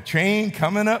 it's like a train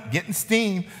coming up, getting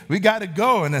steam. We got to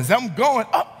go. And as I'm going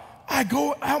up, I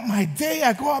go out my day,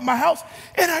 I go out my house,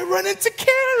 and I run into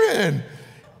Karen.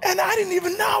 And I didn't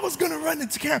even know I was going to run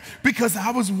into Karen because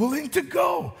I was willing to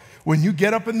go. When you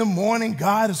get up in the morning,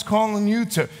 God is calling you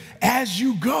to, as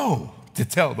you go, to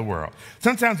tell the world.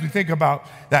 Sometimes we think about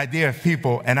the idea of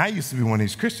people, and I used to be one of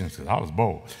these Christians because I was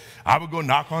bold. I would go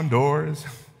knock on doors.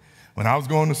 When I was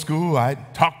going to school,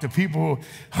 I'd talk to people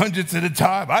hundreds at a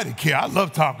time. I didn't care. I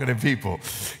love talking to people.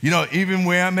 You know, even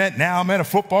where I'm at now, I'm at a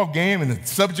football game and the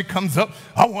subject comes up,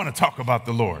 I want to talk about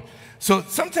the Lord. So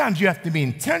sometimes you have to be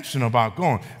intentional about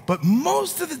going. But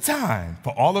most of the time,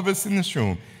 for all of us in this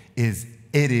room, it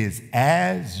is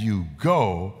as you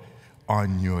go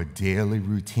on your daily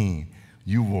routine.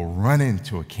 You will run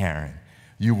into a Karen.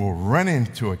 You will run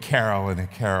into a Carol and a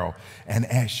Carol. And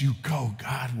as you go,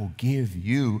 God will give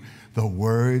you the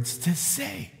words to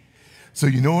say. So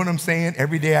you know what I'm saying?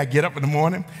 Every day I get up in the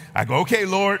morning, I go, okay,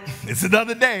 Lord, it's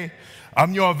another day.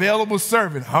 I'm your available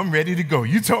servant. I'm ready to go.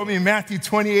 You told me in Matthew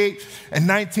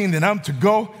 28:19 that I'm to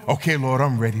go. Okay, Lord,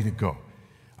 I'm ready to go.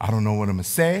 I don't know what I'm going to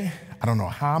say. I don't know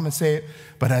how I'm going to say it.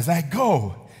 But as I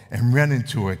go and run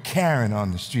into a Karen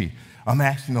on the street, I'm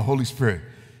asking the Holy Spirit,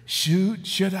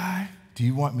 should I? Do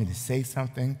you want me to say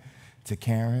something to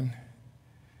Karen?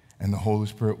 And the Holy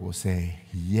Spirit will say,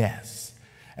 yes.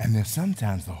 And then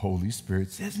sometimes the Holy Spirit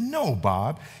says, no,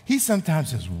 Bob. He sometimes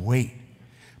says, wait.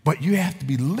 But you have to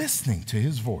be listening to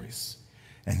his voice,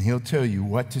 and he'll tell you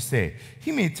what to say.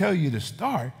 He may tell you to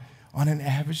start on an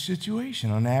average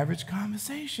situation, on an average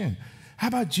conversation. How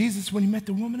about Jesus when he met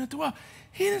the woman at the well?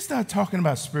 He didn't start talking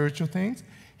about spiritual things.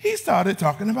 He started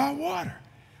talking about water.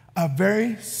 A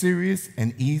very serious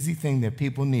and easy thing that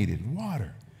people needed,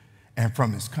 water. And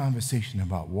from his conversation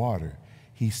about water,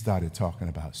 he started talking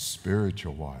about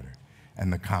spiritual water.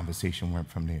 And the conversation went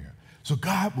from there. So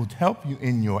God will help you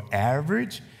in your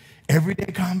average,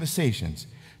 everyday conversations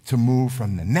to move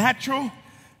from the natural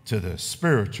to the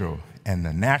spiritual. And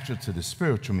the natural to the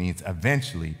spiritual means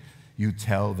eventually you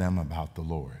tell them about the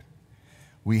Lord.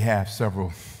 We have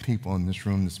several people in this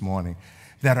room this morning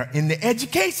that are in the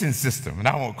education system, and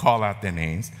I won't call out their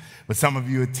names, but some of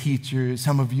you are teachers,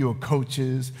 some of you are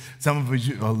coaches, some of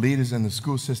you are leaders in the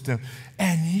school system,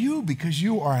 and you, because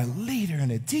you are a leader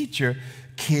and a teacher,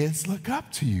 kids look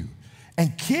up to you.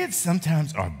 And kids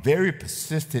sometimes are very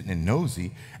persistent and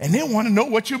nosy, and they want to know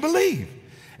what you believe.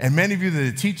 And many of you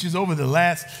that are teachers over the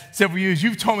last several years,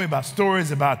 you've told me about stories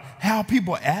about how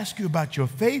people ask you about your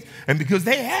faith, and because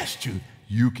they asked you,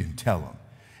 you can tell them.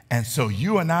 And so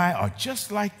you and I are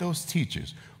just like those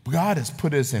teachers. God has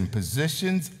put us in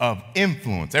positions of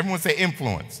influence. Everyone say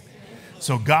influence.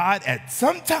 So God at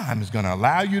some time is going to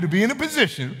allow you to be in a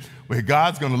position where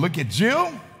God's going to look at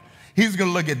Jill, he's going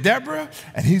to look at Deborah,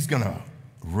 and he's going to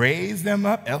raise them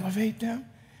up, elevate them,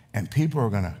 and people are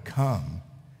going to come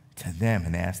to them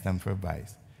and ask them for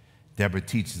advice. Deborah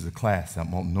teaches a class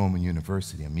at Norman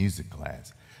University, a music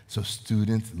class. So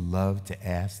students love to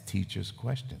ask teachers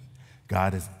questions,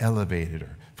 God has elevated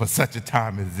her for such a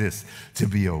time as this to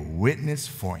be a witness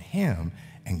for him,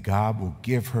 and God will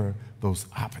give her those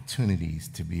opportunities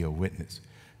to be a witness.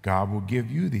 God will give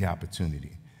you the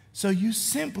opportunity. So you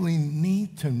simply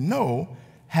need to know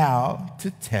how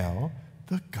to tell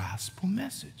the gospel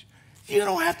message. You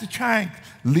don't have to try and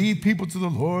lead people to the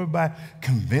Lord by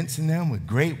convincing them with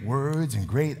great words and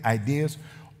great ideas.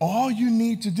 All you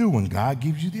need to do when God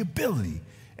gives you the ability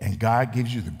and God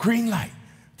gives you the green light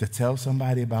to tell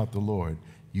somebody about the Lord,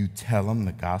 you tell them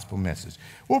the gospel message.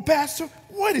 Well, Pastor,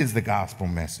 what is the gospel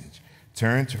message?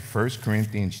 Turn to 1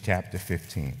 Corinthians chapter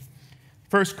 15.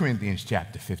 1 Corinthians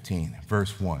chapter 15,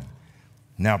 verse 1.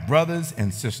 Now, brothers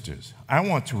and sisters, I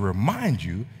want to remind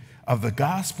you of the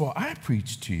gospel I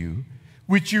preached to you,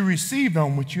 which you received,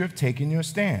 on which you have taken your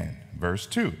stand. Verse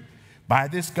 2. By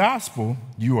this gospel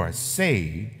you are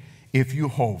saved if you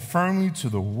hold firmly to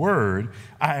the word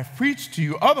I have preached to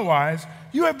you. Otherwise,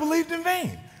 you have believed in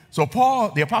vain. So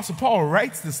Paul, the Apostle Paul,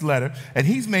 writes this letter, and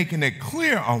he's making it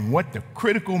clear on what the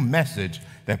critical message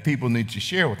that people need to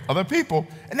share with other people,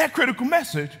 and that critical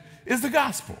message is the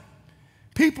gospel.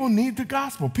 People need the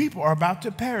gospel. People are about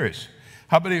to perish.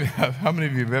 How many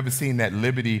of you have ever seen that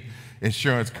Liberty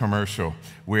insurance commercial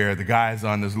where the guy's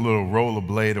on this little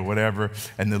rollerblade or whatever,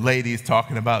 and the lady's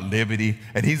talking about Liberty,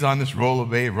 and he's on this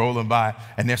rollerblade rolling by,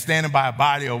 and they're standing by a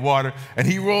body of water, and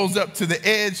he rolls up to the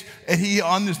edge, and he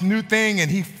on this new thing, and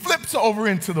he flips over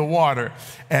into the water,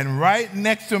 and right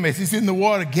next to him, as he's in the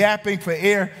water gapping for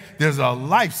air, there's a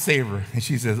lifesaver, and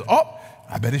she says, oh,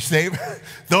 I better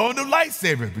throw him the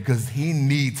lifesaver because he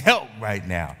needs help right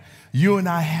now. You and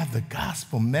I have the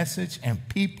gospel message, and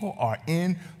people are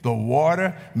in the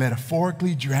water,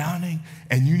 metaphorically drowning,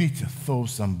 and you need to throw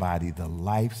somebody the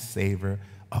lifesaver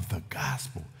of the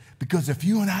gospel. Because if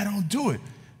you and I don't do it,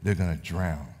 they're going to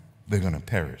drown. They're going to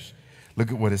perish. Look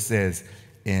at what it says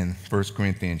in 1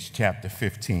 Corinthians chapter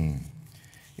 15.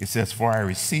 It says, for I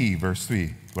received, verse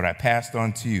 3, what I passed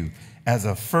on to you as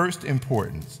of first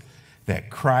importance, that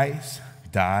Christ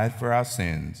died for our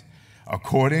sins,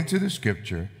 according to the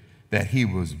scripture, that he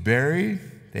was buried,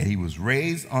 that he was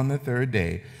raised on the third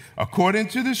day, according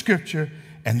to the scripture,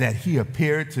 and that he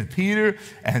appeared to Peter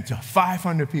and to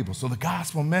 500 people. So the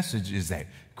gospel message is that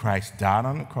Christ died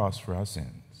on the cross for our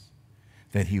sins,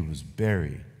 that he was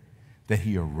buried, that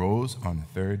he arose on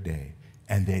the third day,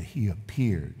 and that he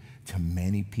appeared to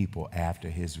many people after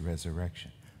his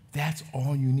resurrection. That's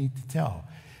all you need to tell.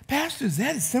 Pastor, is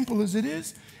that as simple as it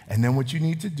is? And then what you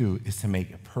need to do is to make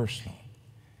it personal.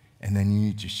 And then you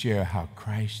need to share how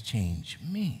Christ changed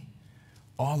me.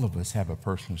 All of us have a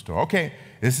personal story. Okay,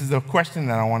 this is a question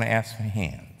that I want to ask for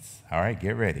hands. All right,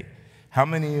 get ready. How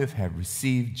many of you have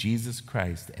received Jesus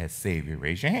Christ as Savior?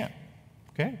 Raise your hand.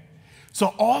 Okay?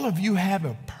 So all of you have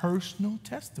a personal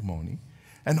testimony,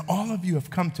 and all of you have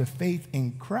come to faith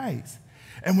in Christ.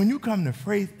 And when you come to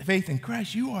faith in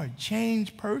Christ, you are a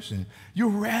changed person. You're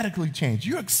radically changed.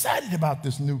 You're excited about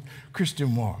this new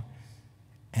Christian walk.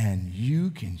 And you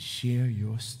can share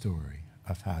your story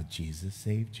of how Jesus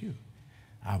saved you.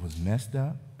 I was messed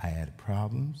up, I had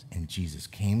problems, and Jesus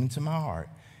came into my heart,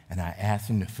 and I asked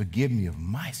him to forgive me of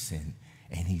my sin,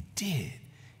 and he did.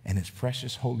 And his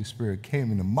precious Holy Spirit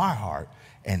came into my heart,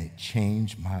 and it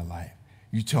changed my life.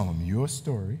 You tell him your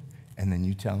story, and then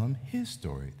you tell him his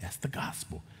story. That's the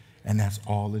gospel, and that's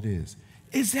all it is.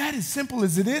 Is that as simple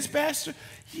as it is, Pastor?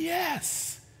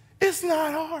 Yes. It's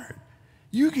not hard.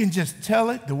 You can just tell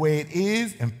it the way it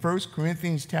is in 1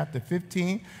 Corinthians chapter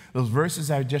 15, those verses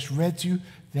I just read to you,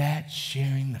 that's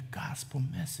sharing the gospel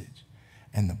message.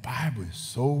 And the Bible is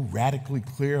so radically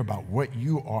clear about what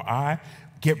you or I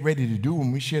get ready to do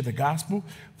when we share the gospel.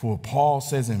 For Paul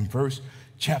says in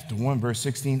chapter 1, verse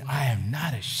 16, I am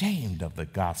not ashamed of the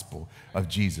gospel of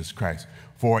Jesus Christ,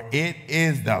 for it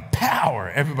is the power.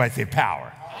 Everybody say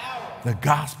power. The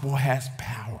gospel has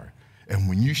power. And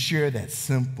when you share that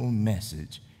simple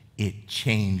message, it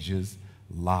changes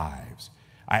lives.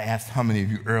 I asked how many of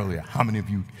you earlier, how many of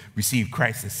you received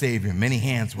Christ as Savior? Many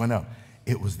hands went up.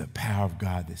 It was the power of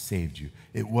God that saved you.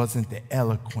 It wasn't the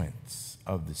eloquence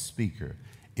of the speaker.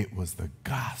 It was the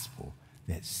gospel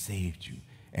that saved you.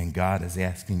 And God is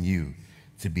asking you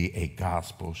to be a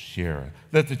gospel sharer.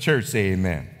 Let the church say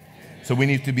amen. So we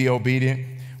need to be obedient.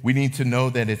 We need to know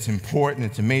that it's important.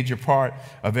 It's a major part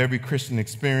of every Christian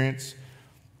experience.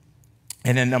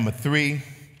 And then number 3,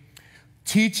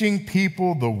 teaching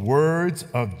people the words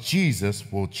of Jesus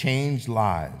will change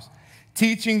lives.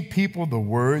 Teaching people the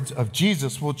words of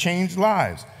Jesus will change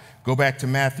lives. Go back to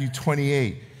Matthew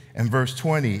 28 and verse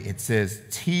 20. It says,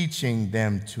 teaching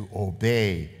them to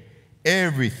obey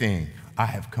everything I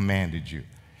have commanded you.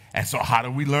 And so how do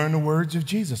we learn the words of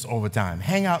Jesus over time?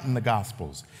 Hang out in the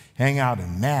Gospels. Hang out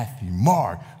in Matthew,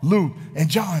 Mark, Luke, and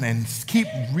John, and keep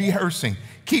rehearsing.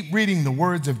 Keep reading the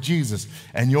words of Jesus,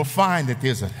 and you'll find that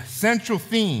there's a central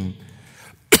theme.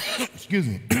 Excuse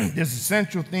me. There's a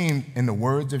central theme in the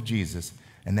words of Jesus,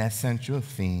 and that central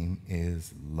theme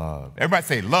is love. Everybody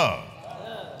say love.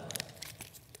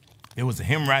 There was a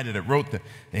hymn writer that wrote the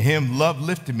hymn, Love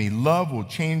Lifted Me. Love will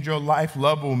change your life.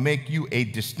 Love will make you a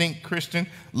distinct Christian.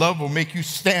 Love will make you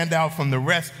stand out from the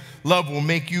rest. Love will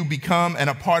make you become and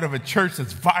a part of a church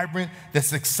that's vibrant,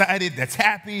 that's excited, that's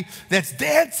happy, that's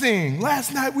dancing.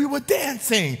 Last night we were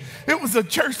dancing. It was a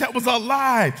church that was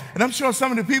alive. And I'm sure some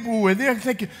of the people who were there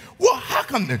thinking, well, how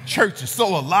come the church is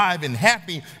so alive and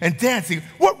happy and dancing?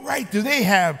 What right do they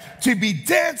have to be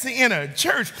dancing in a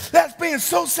church? That's being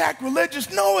so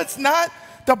sacrilegious. No, it's not.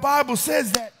 The Bible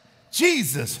says that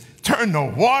Jesus turned the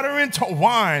water into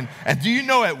wine. And do you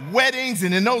know at weddings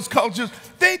and in those cultures,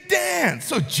 they dance.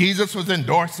 So Jesus was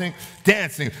endorsing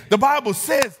dancing. The Bible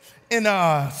says in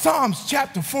Psalms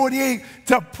chapter 48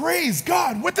 to praise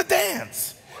God with the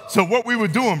dance. So what we were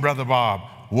doing, Brother Bob,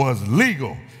 was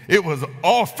legal. It was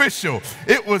official.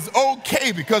 It was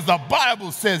okay because the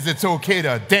Bible says it's okay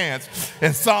to dance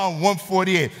in Psalm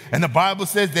 148. And the Bible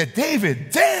says that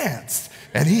David danced.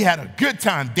 And he had a good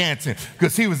time dancing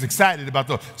because he was excited about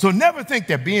those. So never think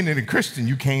that being a Christian,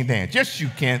 you can't dance. Yes, you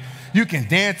can. You can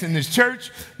dance in this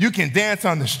church. You can dance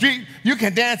on the street. You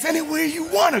can dance anywhere you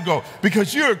want to go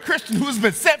because you're a Christian who's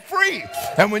been set free.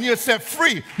 And when you're set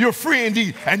free, you're free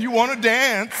indeed. And you want to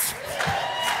dance.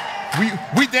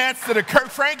 We danced to the Kirk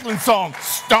Franklin song,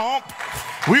 Stomp.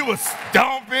 We were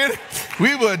stomping.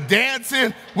 We were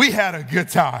dancing. We had a good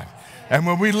time. And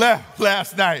when we left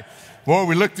last night, boy,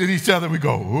 we looked at each other, we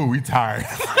go, ooh, we tired.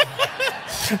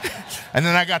 And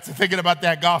then I got to thinking about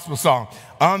that gospel song,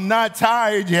 I'm not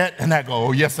tired yet. And I go,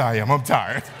 oh, yes, I am. I'm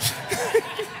tired.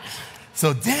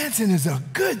 So dancing is a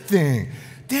good thing.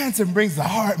 Dancing brings the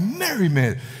heart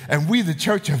merriment. And we, the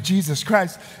Church of Jesus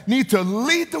Christ, need to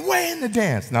lead the way in the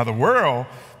dance. Now, the world,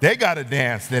 they got a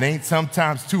dance that ain't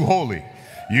sometimes too holy.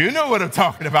 You know what I'm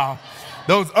talking about.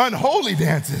 Those unholy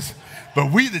dances.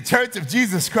 But we, the Church of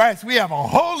Jesus Christ, we have a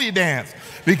holy dance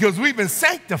because we've been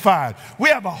sanctified. We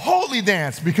have a holy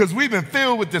dance because we've been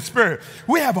filled with the Spirit.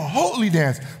 We have a holy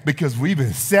dance because we've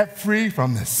been set free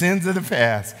from the sins of the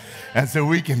past. And so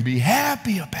we can be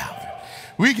happy about it.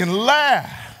 We can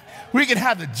laugh. We can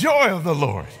have the joy of the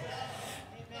Lord.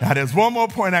 Now, there's one more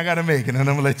point I got to make, and then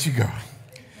I'm going to let you go.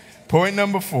 Point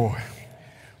number 4.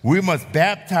 We must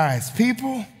baptize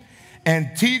people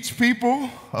and teach people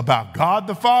about God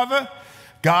the Father,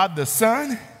 God the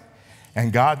Son,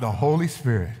 and God the Holy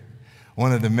Spirit.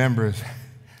 One of the members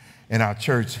in our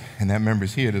church, and that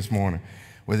member's here this morning,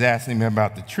 was asking me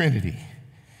about the Trinity.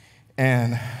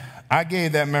 And I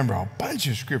gave that member a bunch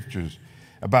of scriptures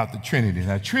about the Trinity.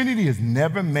 Now, Trinity is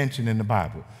never mentioned in the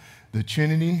Bible. The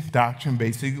Trinity doctrine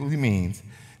basically means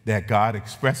that God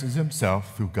expresses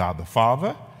himself through God the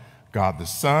Father, God the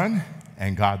Son,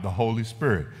 and God the Holy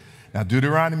Spirit. Now,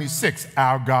 Deuteronomy 6,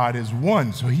 our God is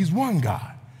one, so he's one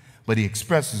God. But he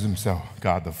expresses himself,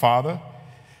 God the Father,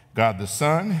 God the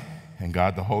Son, and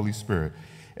God the Holy Spirit.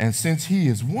 And since he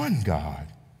is one God,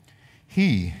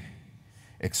 he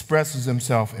expresses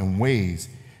himself in ways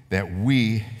that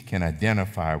we can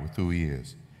identify with who he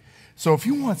is. So if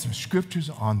you want some scriptures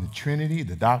on the Trinity,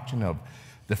 the doctrine of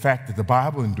the fact that the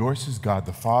Bible endorses God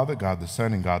the Father, God the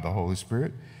Son, and God the Holy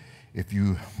Spirit, if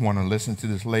you want to listen to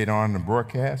this later on in the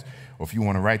broadcast, or if you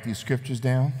want to write these scriptures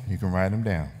down, you can write them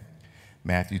down.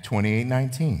 Matthew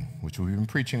 28:19, which we've been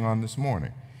preaching on this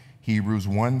morning. Hebrews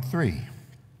 1:3.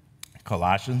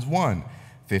 Colossians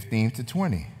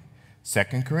 1:15-20.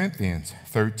 2 Corinthians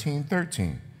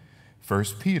 13:13.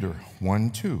 1 Peter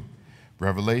 1:2.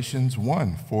 Revelations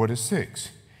 1:4-6.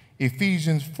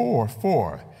 Ephesians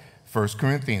 4:4. 1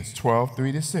 Corinthians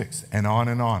 12:3-6, and on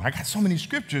and on. I got so many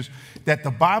scriptures that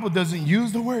the Bible doesn't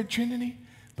use the word Trinity,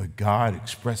 but God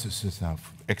expresses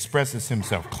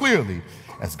himself clearly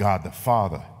as God the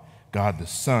Father, God the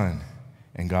Son,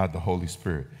 and God the Holy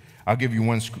Spirit. I'll give you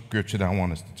one scripture that I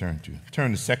want us to turn to.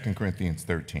 Turn to 2 Corinthians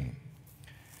 13.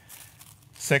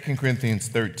 2 Corinthians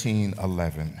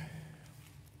 13:11.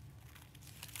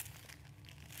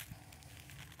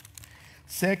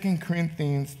 2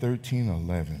 Corinthians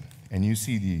 13:11. And you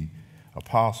see the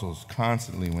apostles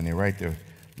constantly, when they write their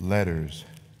letters,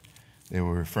 they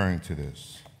were referring to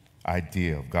this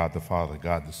idea of God the Father,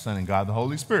 God the Son, and God the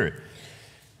Holy Spirit.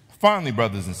 Finally,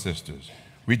 brothers and sisters,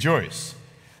 rejoice.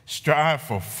 Strive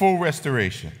for full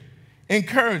restoration.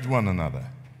 Encourage one another.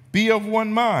 Be of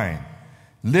one mind.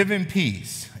 Live in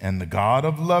peace, and the God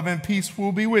of love and peace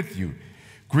will be with you.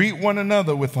 Greet one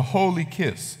another with a holy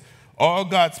kiss. All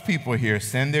God's people here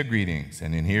send their greetings.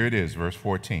 And then here it is, verse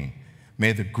 14.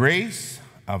 May the grace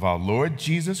of our Lord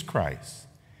Jesus Christ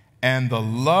and the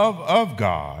love of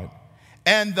God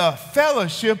and the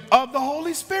fellowship of the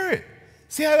Holy Spirit.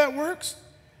 See how that works?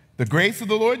 The grace of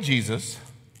the Lord Jesus,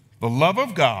 the love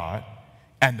of God,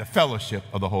 and the fellowship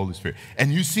of the Holy Spirit.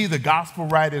 And you see the gospel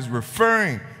writers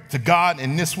referring to God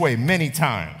in this way many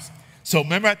times. So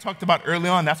remember I talked about early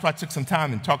on, that's why I took some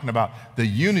time in talking about the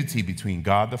unity between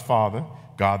God the Father,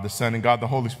 God the Son, and God the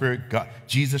Holy Spirit. God,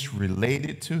 Jesus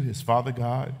related to his Father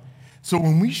God. So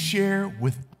when we share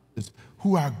with others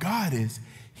who our God is,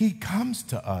 he comes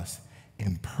to us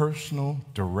in personal,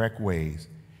 direct ways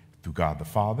through God the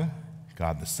Father,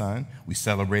 God the Son. We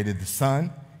celebrated the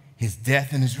Son, his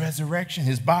death and his resurrection,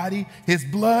 his body, his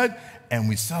blood, and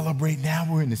we celebrate now.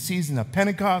 We're in the season of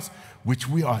Pentecost, which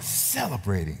we are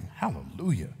celebrating.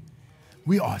 Hallelujah.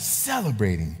 We are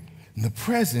celebrating the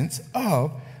presence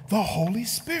of the Holy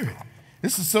Spirit.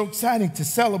 This is so exciting to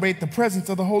celebrate the presence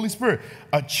of the Holy Spirit.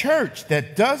 A church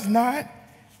that does not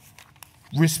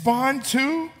respond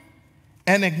to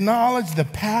and acknowledge the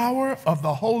power of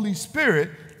the Holy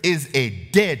Spirit is a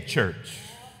dead church.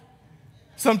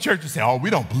 Some churches say, oh, we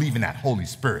don't believe in that Holy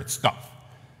Spirit stuff.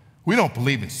 We don't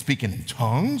believe in speaking in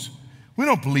tongues. We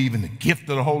don't believe in the gift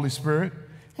of the Holy Spirit.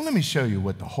 Well, let me show you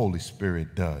what the Holy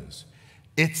Spirit does.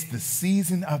 It's the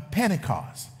season of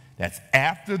Pentecost. That's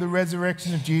after the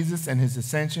resurrection of Jesus and his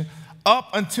ascension, up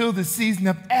until the season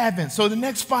of Advent. So the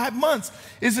next 5 months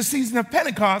is the season of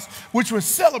Pentecost, which we're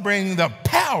celebrating the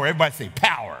power. Everybody say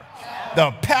power.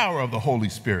 The power of the Holy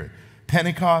Spirit.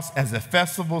 Pentecost as a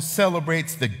festival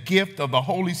celebrates the gift of the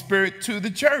Holy Spirit to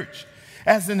the church.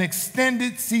 As an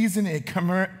extended season, it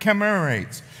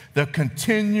commemorates the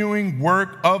continuing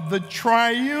work of the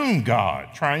triune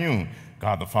God. Triune.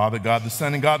 God the Father, God the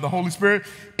Son, and God the Holy Spirit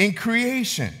in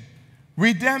creation,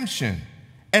 redemption,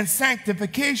 and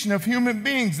sanctification of human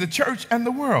beings, the church and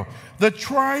the world. The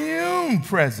triune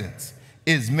presence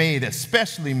is made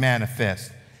especially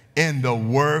manifest in the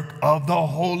work of the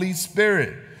Holy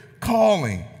Spirit,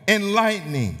 calling,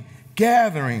 enlightening,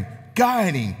 gathering,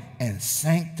 guiding, and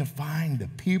sanctifying the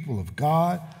people of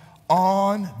God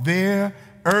on their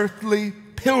earthly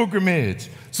pilgrimage.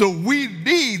 So we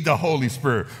need the Holy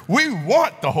Spirit. We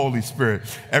want the Holy Spirit.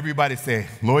 Everybody say,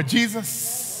 Lord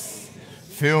Jesus,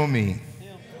 fill me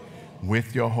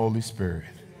with your Holy Spirit.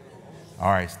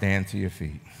 All right, stand to your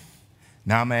feet.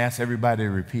 Now I'm going to ask everybody to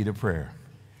repeat a prayer.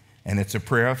 And it's a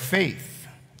prayer of faith.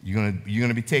 You're going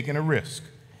to be taking a risk.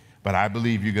 But I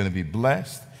believe you're going to be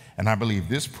blessed. And I believe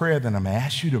this prayer that I'm going to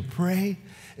ask you to pray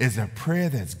is a prayer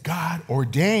that's God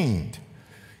ordained.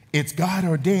 It's God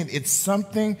ordained. It's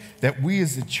something that we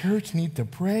as a church need to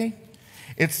pray.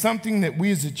 It's something that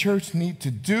we as a church need to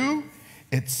do.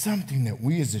 It's something that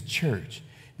we as a church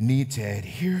need to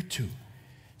adhere to.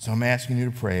 So I'm asking you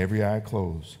to pray, every eye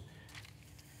closed,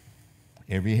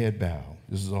 every head bowed.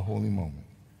 This is a holy moment.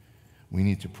 We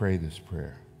need to pray this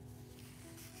prayer.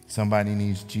 Somebody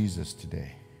needs Jesus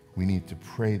today. We need to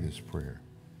pray this prayer.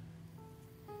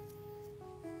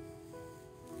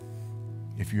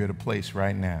 If you're at a place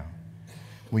right now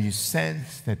where you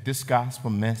sense that this gospel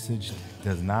message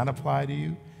does not apply to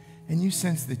you, and you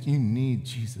sense that you need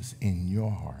Jesus in your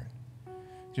heart,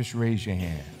 just raise your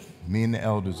hand. Me and the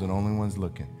elders are the only ones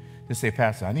looking. Just say,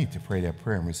 Pastor, I need to pray that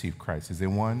prayer and receive Christ. Is there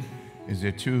one? Is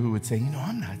there two who would say, you know,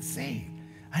 I'm not saved.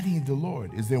 I need the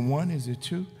Lord. Is there one? Is there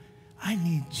two? I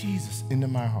need Jesus into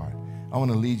my heart. I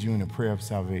want to lead you in a prayer of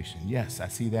salvation. Yes, I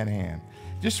see that hand.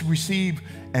 Just receive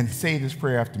and say this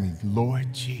prayer after me.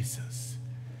 Lord Jesus,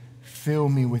 fill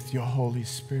me with your Holy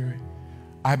Spirit.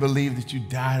 I believe that you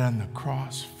died on the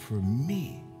cross for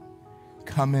me.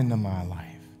 Come into my life.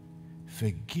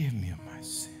 Forgive me of my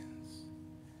sins.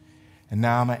 And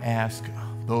now I'm going to ask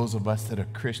those of us that are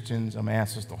Christians, I'm going to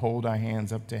ask us to hold our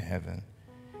hands up to heaven.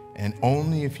 And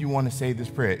only if you want to say this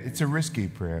prayer. It's a risky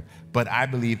prayer, but I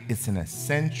believe it's an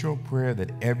essential prayer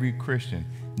that every Christian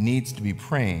needs to be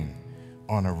praying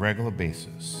on a regular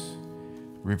basis.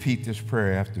 Repeat this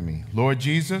prayer after me. Lord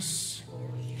Jesus,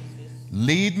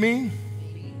 lead me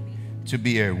to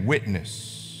be a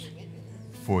witness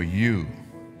for you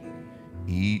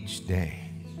each day.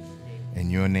 In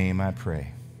your name I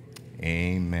pray.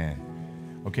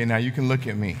 Amen. Okay, now you can look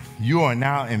at me. You are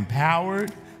now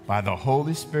empowered by the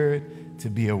Holy Spirit to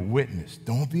be a witness.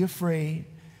 Don't be afraid,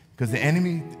 because the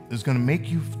enemy is going to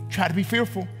make you try to be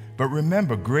fearful. But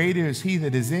remember, greater is he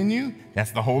that is in you,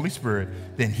 that's the Holy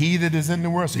Spirit, than he that is in the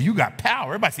world. So you got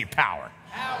power. Everybody say power.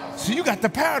 So you got the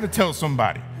power to tell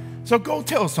somebody. So go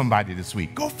tell somebody this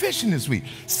week. Go fishing this week.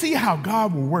 See how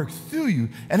God will work through you.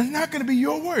 And it's not going to be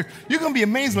your words. You're going to be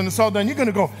amazed when it's all done. You're going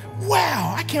to go,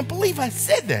 wow, I can't believe I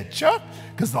said that, Chuck.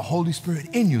 Because the Holy Spirit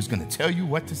in you is going to tell you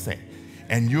what to say.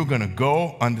 And you're going to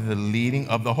go under the leading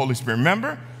of the Holy Spirit.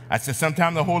 Remember, I said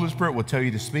sometimes the Holy Spirit will tell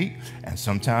you to speak. And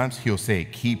sometimes he'll say,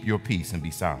 keep your peace and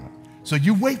be silent. So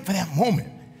you wait for that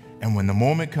moment. And when the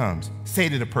moment comes, say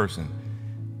to the person,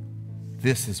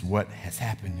 this is what has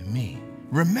happened to me.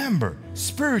 Remember,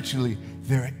 spiritually,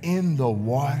 they're in the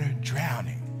water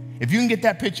drowning. If you can get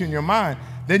that picture in your mind,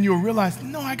 then you'll realize,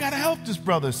 no, I got to help this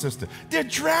brother or sister. They're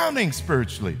drowning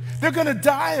spiritually. They're going to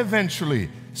die eventually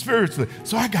spiritually.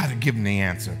 So I got to give them the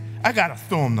answer. I got to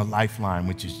throw them the lifeline,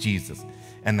 which is Jesus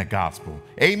and the gospel.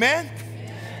 Amen?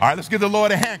 All right, let's give the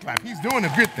Lord a hand clap. He's doing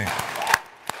a good thing.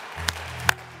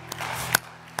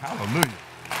 Hallelujah.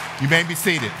 You may be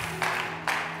seated.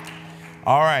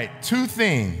 All right, two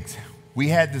things. We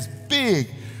had this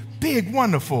big,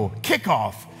 wonderful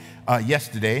kickoff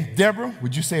yesterday. Deborah,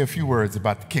 would you say a few words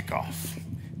about the kickoff?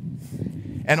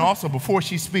 And also, before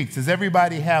she speaks, does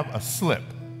everybody have a slip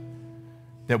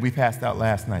that we passed out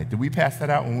last night? Did we pass that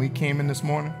out when we came in this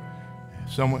morning?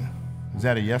 Someone, is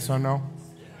that a yes or no?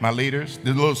 My leaders,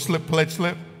 the little pledge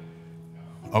slip?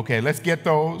 Okay, let's get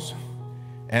those.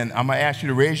 And I'm going to ask you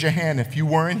to raise your hand if you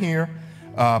weren't here.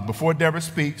 Before Deborah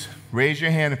speaks, raise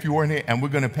your hand if you weren't here, and we're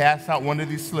going to pass out one of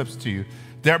these slips to you.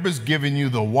 Deborah's giving you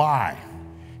the why.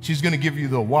 She's going to give you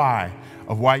the why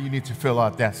of why you need to fill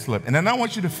out that slip. And then I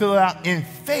want you to fill it out in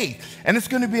faith. And it's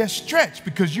going to be a stretch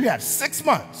because you have 6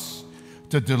 months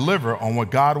to deliver on what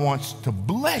God wants to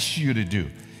bless you to do.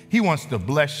 He wants to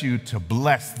bless you to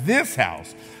bless this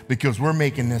house because we're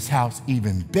making this house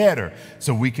even better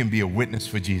so we can be a witness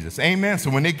for Jesus. Amen? So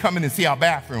when they come in and see our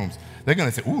bathrooms, they're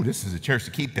going to say, ooh, this is a church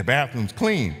to keep the bathrooms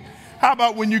clean. How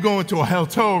about when you go into a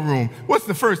hotel room, what's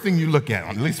the first thing you look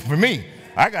at least for me,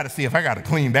 I got to see if I got a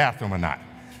clean bathroom or not.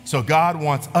 So God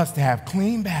wants us to have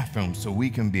clean bathrooms so we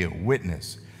can be a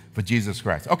witness for Jesus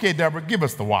Christ. Okay, Deborah, give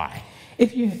us the why.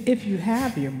 If you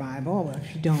have your Bible, or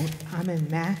if you don't, I'm in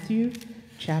Matthew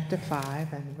chapter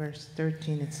 5 and verse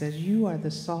 13. It says, you are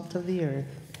the salt of the earth,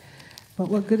 but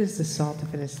what good is the salt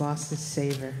if it has lost its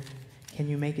savor? Can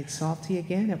you make it salty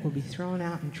again? It will be thrown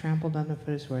out and trampled underfoot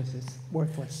as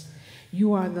worthless.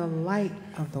 You are the light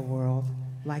of the world,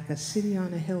 like a city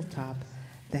on a hilltop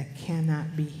that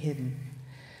cannot be hidden.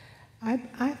 I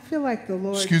feel like the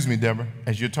Lord... Excuse me, Deborah,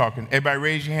 as you're talking. Everybody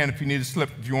raise your hand if you need a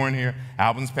slip. If you weren't here,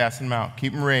 Alvin's passing them out.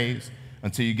 Keep them raised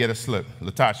until you get a slip.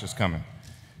 Latasha's coming.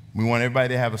 We want everybody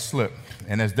to have a slip.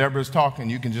 And as Deborah's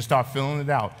talking, you can just start filling it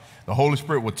out. The Holy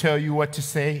Spirit will tell you what to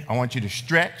say. I want you to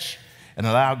stretch and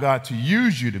allow God to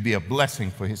use you to be a blessing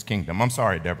for his kingdom. I'm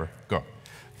sorry, Deborah. Go.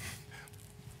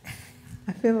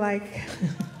 I feel like...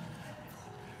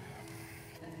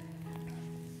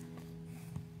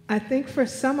 I think for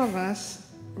some of us,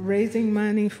 raising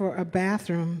money for a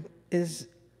bathroom is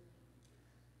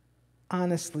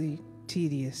honestly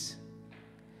tedious.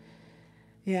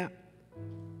 Yeah,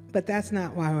 but that's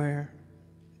not why we're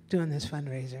doing this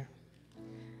fundraiser.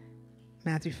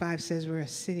 Matthew 5 says we're a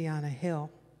city on a hill.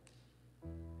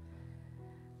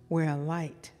 We're a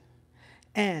light.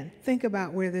 And think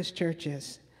about where this church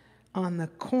is. On the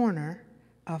corner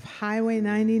of Highway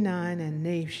 99 and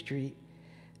Nave Street,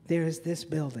 there is this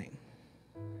building.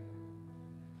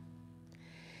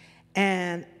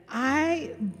 And I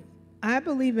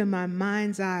believe in my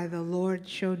mind's eye, the Lord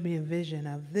showed me a vision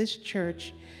of this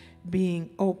church being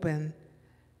open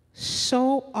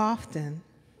so often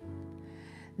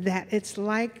that it's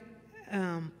like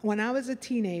when I was a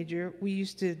teenager, we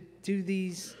used to do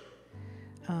these,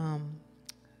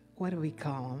 what do we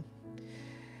call them?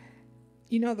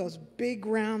 You know those big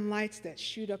round lights that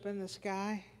shoot up in the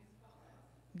sky?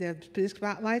 The big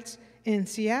spotlights? In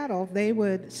Seattle,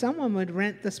 someone would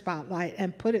rent the spotlight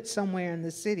and put it somewhere in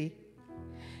the city,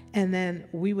 and then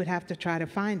we would have to try to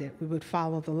find it. We would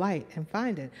follow the light and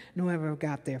find it. And whoever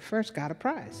got there first got a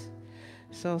prize.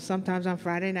 So sometimes on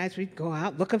Friday nights, we'd go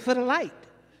out looking for the light.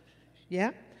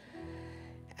 Yeah?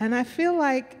 And I feel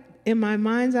like in my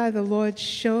mind's eye, the Lord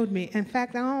showed me. In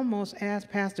fact, I almost asked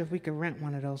Pastor if we could rent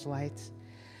one of those lights.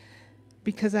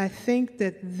 Because I think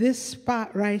that this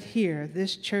spot right here,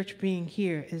 this church being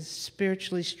here, is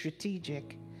spiritually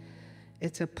strategic.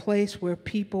 It's a place where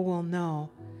people will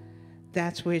know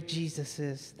that's where Jesus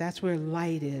is. That's where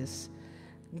light is.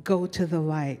 Go to the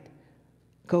light.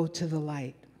 Go to the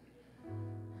light.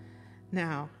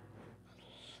 Now,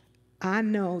 I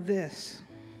know this.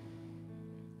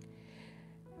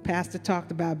 Pastor talked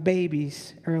about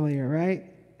babies earlier, right?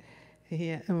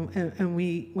 Yeah, and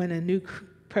when a new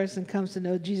person comes to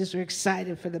know Jesus, we're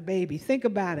excited for the baby. Think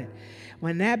about it.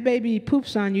 When that baby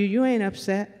poops on you, you ain't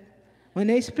upset. When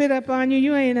they spit up on you,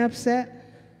 you ain't upset.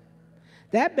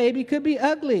 That baby could be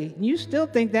ugly. You still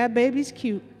think that baby's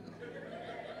cute.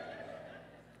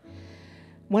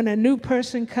 When a new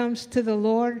person comes to the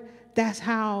Lord, that's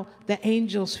how the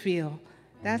angels feel.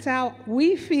 That's how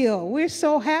we feel. We're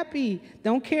so happy.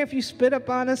 Don't care if you spit up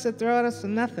on us or throw at us or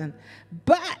nothing.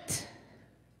 But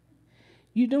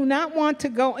you do not want to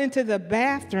go into the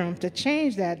bathroom to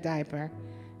change that diaper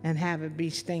and have it be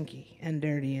stinky and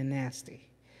dirty and nasty.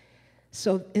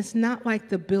 So it's not like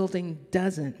the building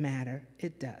doesn't matter.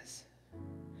 It does.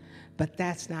 But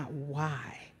that's not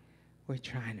why we're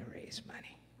trying to raise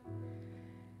money.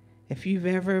 If you've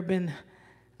ever been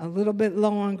a little bit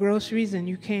low on groceries and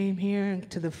you came here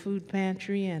to the food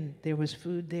pantry and there was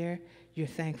food there, you're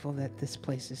thankful that this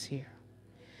place is here.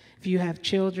 If you have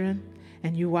children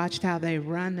and you watched how they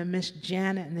run to Miss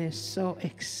Janet and they're so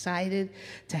excited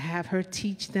to have her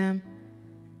teach them,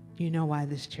 you know why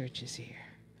this church is here.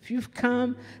 If you've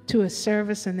come to a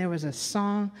service and there was a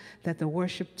song that the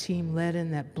worship team led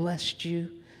in that blessed you,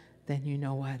 then you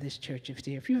know why this church is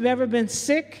here. If you've ever been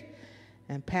sick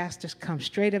and pastors come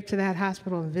straight up to that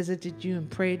hospital and visited you and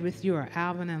prayed with you, or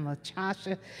Alvin and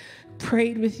LaChasha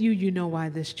prayed with you, you know why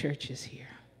this church is here.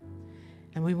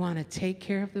 And we want to take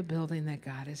care of the building that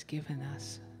God has given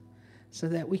us so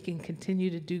that we can continue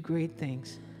to do great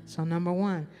things. So number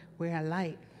one, we're a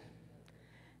light.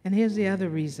 And here's the other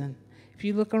reason. If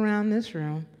you look around this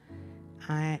room,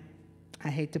 I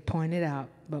hate to point it out,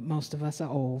 but most of us are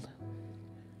old.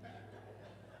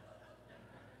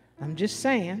 I'm just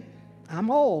saying, I'm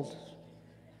old.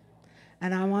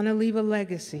 And I want to leave a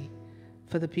legacy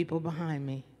for the people behind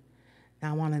me.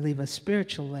 I want to leave a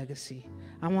spiritual legacy.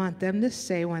 I want them to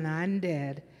say when I'm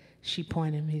dead, she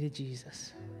pointed me to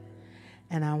Jesus.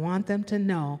 And I want them to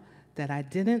know that I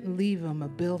didn't leave them a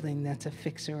building that's a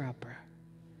fixer-upper.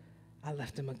 I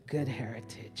left them a good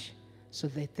heritage so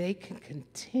that they can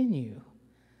continue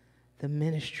the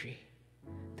ministry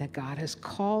that God has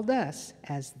called us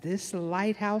as this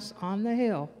lighthouse on the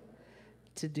hill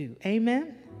to do.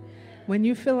 Amen? When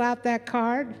you fill out that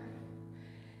card,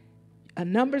 a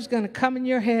number's going to come in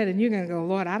your head and you're going to go,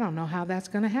 Lord, I don't know how that's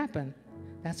going to happen.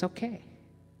 That's okay.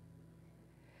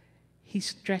 He's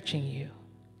stretching you.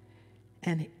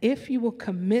 And if you will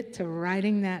commit to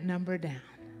writing that number down,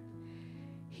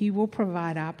 He will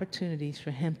provide opportunities for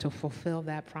him to fulfill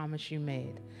that promise you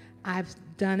made. I've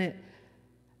done it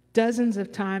dozens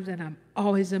of times, and I'm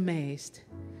always amazed.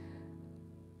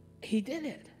 He did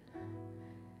it.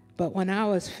 But when I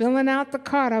was filling out the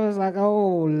card, I was like,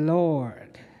 oh,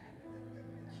 Lord.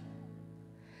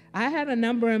 I had a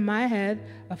number in my head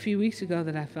a few weeks ago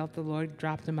that I felt the Lord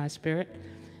dropped in my spirit,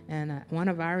 and one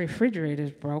of our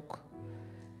refrigerators broke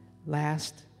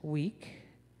last week.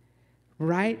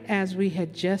 Right as we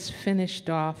had just finished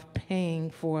off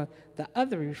paying for the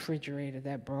other refrigerator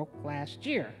that broke last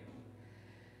year.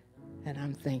 And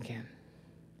I'm thinking,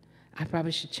 I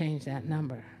probably should change that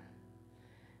number.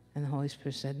 And the Holy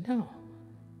Spirit said, no,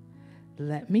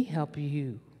 let me help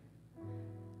you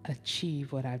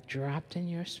achieve what I've dropped in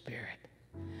your spirit.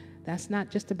 That's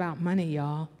not just about money,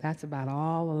 y'all. That's about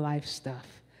all the life stuff.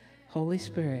 Holy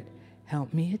Spirit,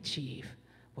 help me achieve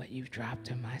what you've dropped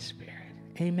in my spirit.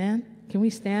 Amen? Can we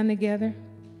stand together?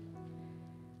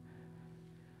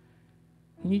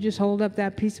 Can you just hold up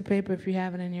that piece of paper if you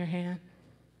have it in your hand?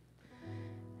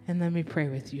 And let me pray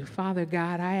with you. Father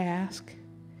God, I ask,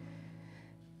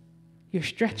 you're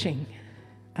stretching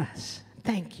us.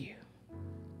 Thank you.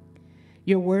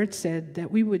 Your word said that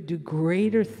we would do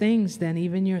greater things than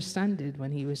even your son did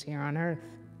when he was here on earth.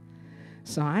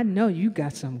 So I know you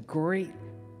got some great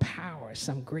power,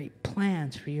 some great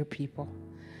plans for your people.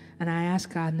 And I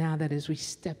ask God now that as we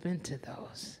step into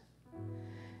those,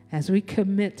 as we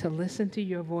commit to listen to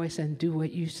your voice and do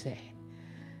what you say,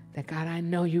 that God, I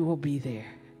know you will be there.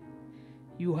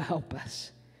 You will help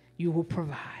us. You will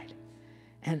provide.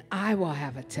 And I will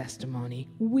have a testimony.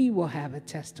 We will have a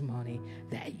testimony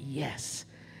that yes,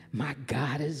 my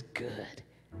God is good.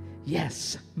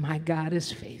 Yes, my God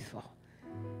is faithful.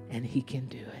 And he can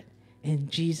do it. In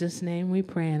Jesus' name we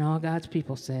pray, and all God's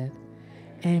people said,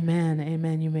 amen.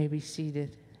 Amen. You may be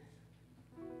seated.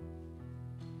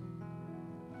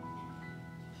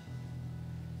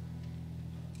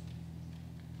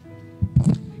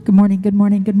 Good morning, good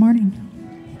morning, good morning.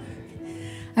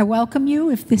 I welcome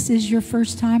you. If this is your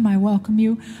first time, I welcome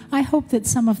you. I hope that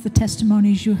some of the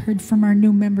testimonies you heard from our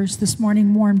new members this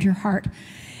morning warmed your heart.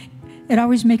 It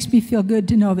always makes me feel good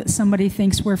to know that somebody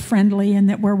thinks we're friendly and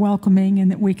that we're welcoming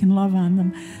and that we can love on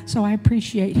them. So I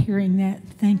appreciate hearing that.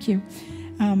 Thank you.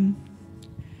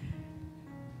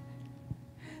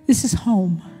 This is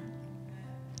home.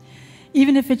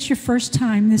 Even if it's your first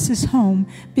time, this is home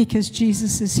because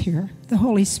Jesus is here. The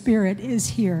Holy Spirit is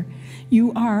here.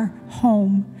 You are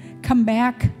home. Come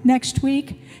back next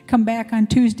week. Come back on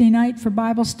Tuesday night for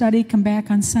Bible study. Come back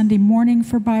on Sunday morning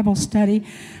for Bible study.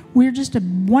 We're just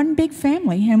one big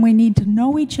family, and we need to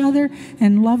know each other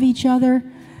and love each other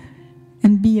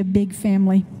and be a big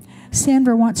family.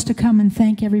 Sandra wants to come and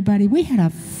thank everybody. We had a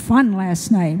fun last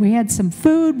night. We had some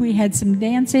food. We had some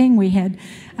dancing. We had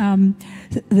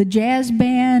the jazz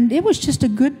band. It was just a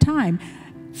good time.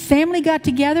 Family got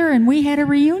together, and we had a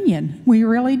reunion. We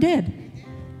really did.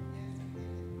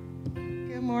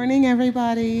 Good morning,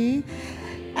 everybody.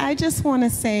 I just want to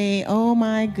say, oh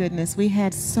my goodness, we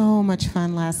had so much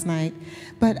fun last night.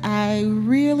 But I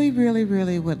really, really,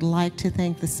 really would like to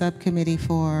thank the subcommittee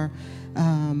for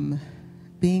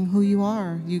being who you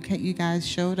are. You guys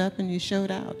showed up and you showed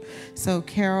out. So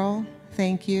Carol,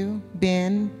 thank you.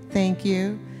 Ben, thank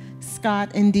you.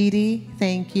 Scott and Dee Dee,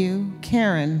 thank you.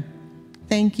 Karen,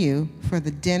 thank you for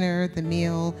the dinner, the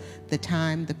meal, the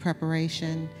time, the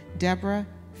preparation. Deborah,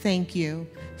 thank you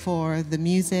for the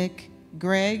music.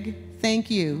 Greg,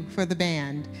 thank you for the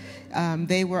band.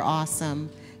 They were awesome.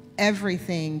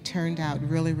 Everything turned out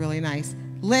really, really nice.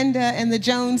 Linda and the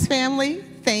Jones family,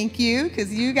 thank you,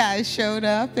 because you guys showed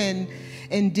up and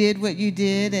did what you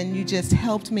did, and you just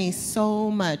helped me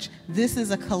so much. This is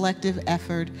a collective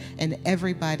effort, and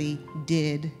everybody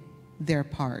did their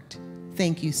part.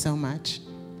 Thank you so much.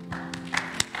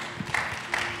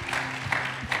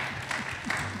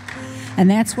 And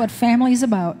that's what family's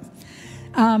about.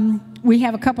 We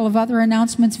have a couple of other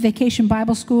announcements. Vacation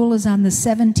Bible School is on the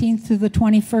 17th through the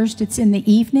 21st. It's in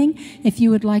the evening. If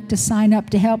you would like to sign up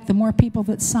to help, the more people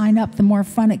that sign up, the more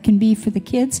fun it can be for the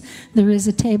kids. There is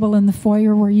a table in the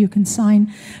foyer where you can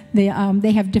sign. They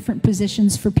have different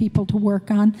positions for people to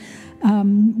work on.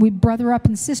 Brother Up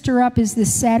and Sister Up is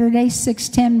this Saturday,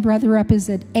 6:10. Brother Up is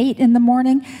at 8 in the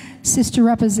morning. Sister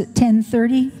Up is at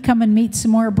 10:30. Come and meet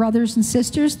some more brothers and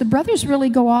sisters. The brothers really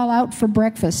go all out for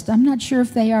breakfast. I'm not sure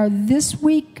if they are this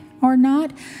week or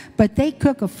not, but they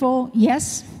cook a full,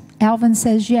 yes, Alvin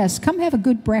says yes. Come have a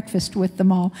good breakfast with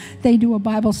them all. They do a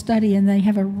Bible study and they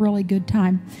have a really good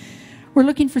time. We're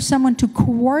looking for someone to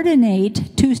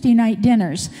coordinate Tuesday night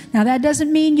dinners. Now, that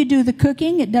doesn't mean you do the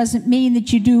cooking. It doesn't mean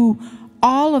that you do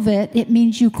all of it. It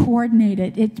means you coordinate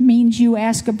it. It means you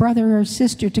ask a brother or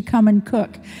sister to come and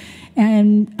cook.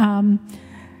 And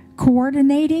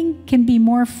coordinating can be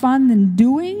more fun than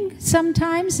doing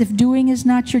sometimes. If doing is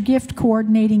not your gift,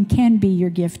 coordinating can be your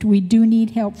gift. We do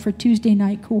need help for Tuesday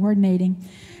night coordinating.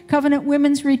 Covenant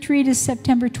Women's Retreat is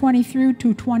September 20 through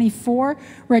to 24.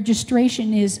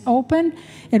 Registration is open.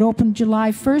 It opened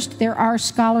July 1st. There are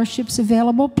scholarships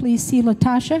available. Please see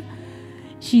Latasha.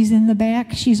 She's in the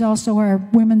back. She's also our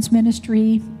women's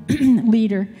ministry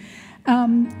leader.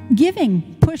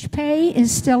 Giving, push pay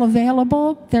is still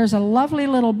available. There's a lovely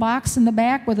little box in the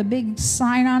back with a big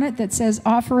sign on it that says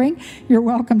offering. You're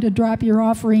welcome to drop your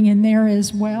offering in there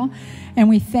as well. And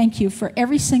we thank you for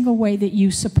every single way that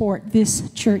you support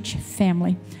this church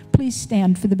family. Please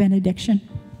stand for the benediction.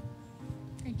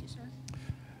 Thank you, sir.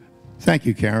 Thank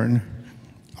you, Karen.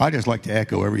 I'd just like to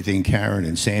echo everything Karen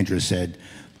and Sandra said.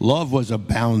 Love was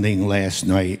abounding last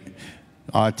night.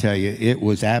 I'll tell you, it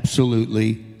was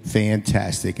absolutely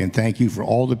fantastic. And thank you for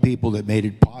all the people that made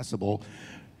it possible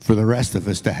for the rest of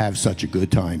us to have such a good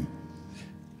time.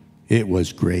 It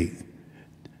was great.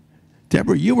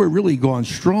 Deborah, you were really going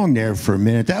strong there for a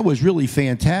minute. That was really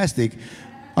fantastic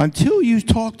until you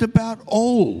talked about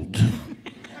old.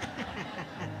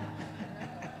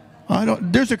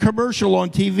 There's a commercial on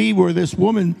TV where this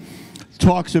woman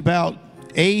talks about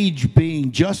age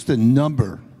being just a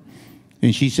number.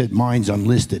 And she said, mine's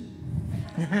unlisted.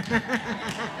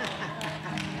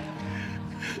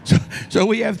 So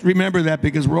we have to remember that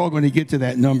because we're all going to get to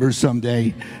that number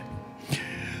someday.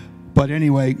 But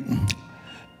anyway,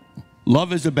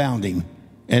 love is abounding,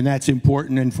 and that's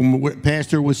important. And from what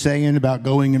Pastor was saying about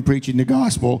going and preaching the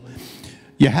gospel,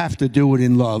 you have to do it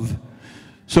in love.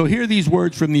 So hear these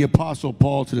words from the Apostle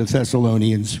Paul to the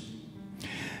Thessalonians.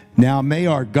 Now may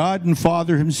our God and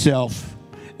Father himself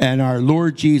and our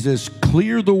Lord Jesus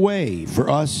clear the way for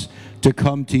us to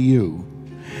come to you.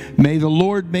 May the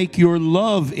Lord make your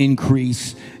love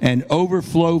increase and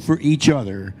overflow for each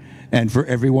other and for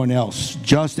everyone else,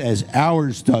 just as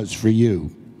ours does for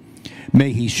you.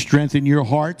 May he strengthen your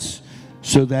hearts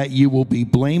so that you will be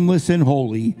blameless and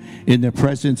holy in the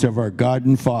presence of our God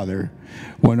and Father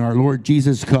when our Lord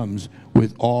Jesus comes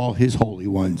with all his holy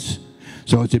ones.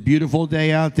 So it's a beautiful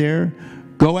day out there.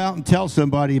 Go out and tell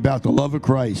somebody about the love of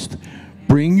Christ.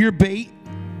 Bring your bait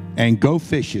and go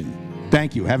fishing.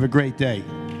 Thank you. Have a great day.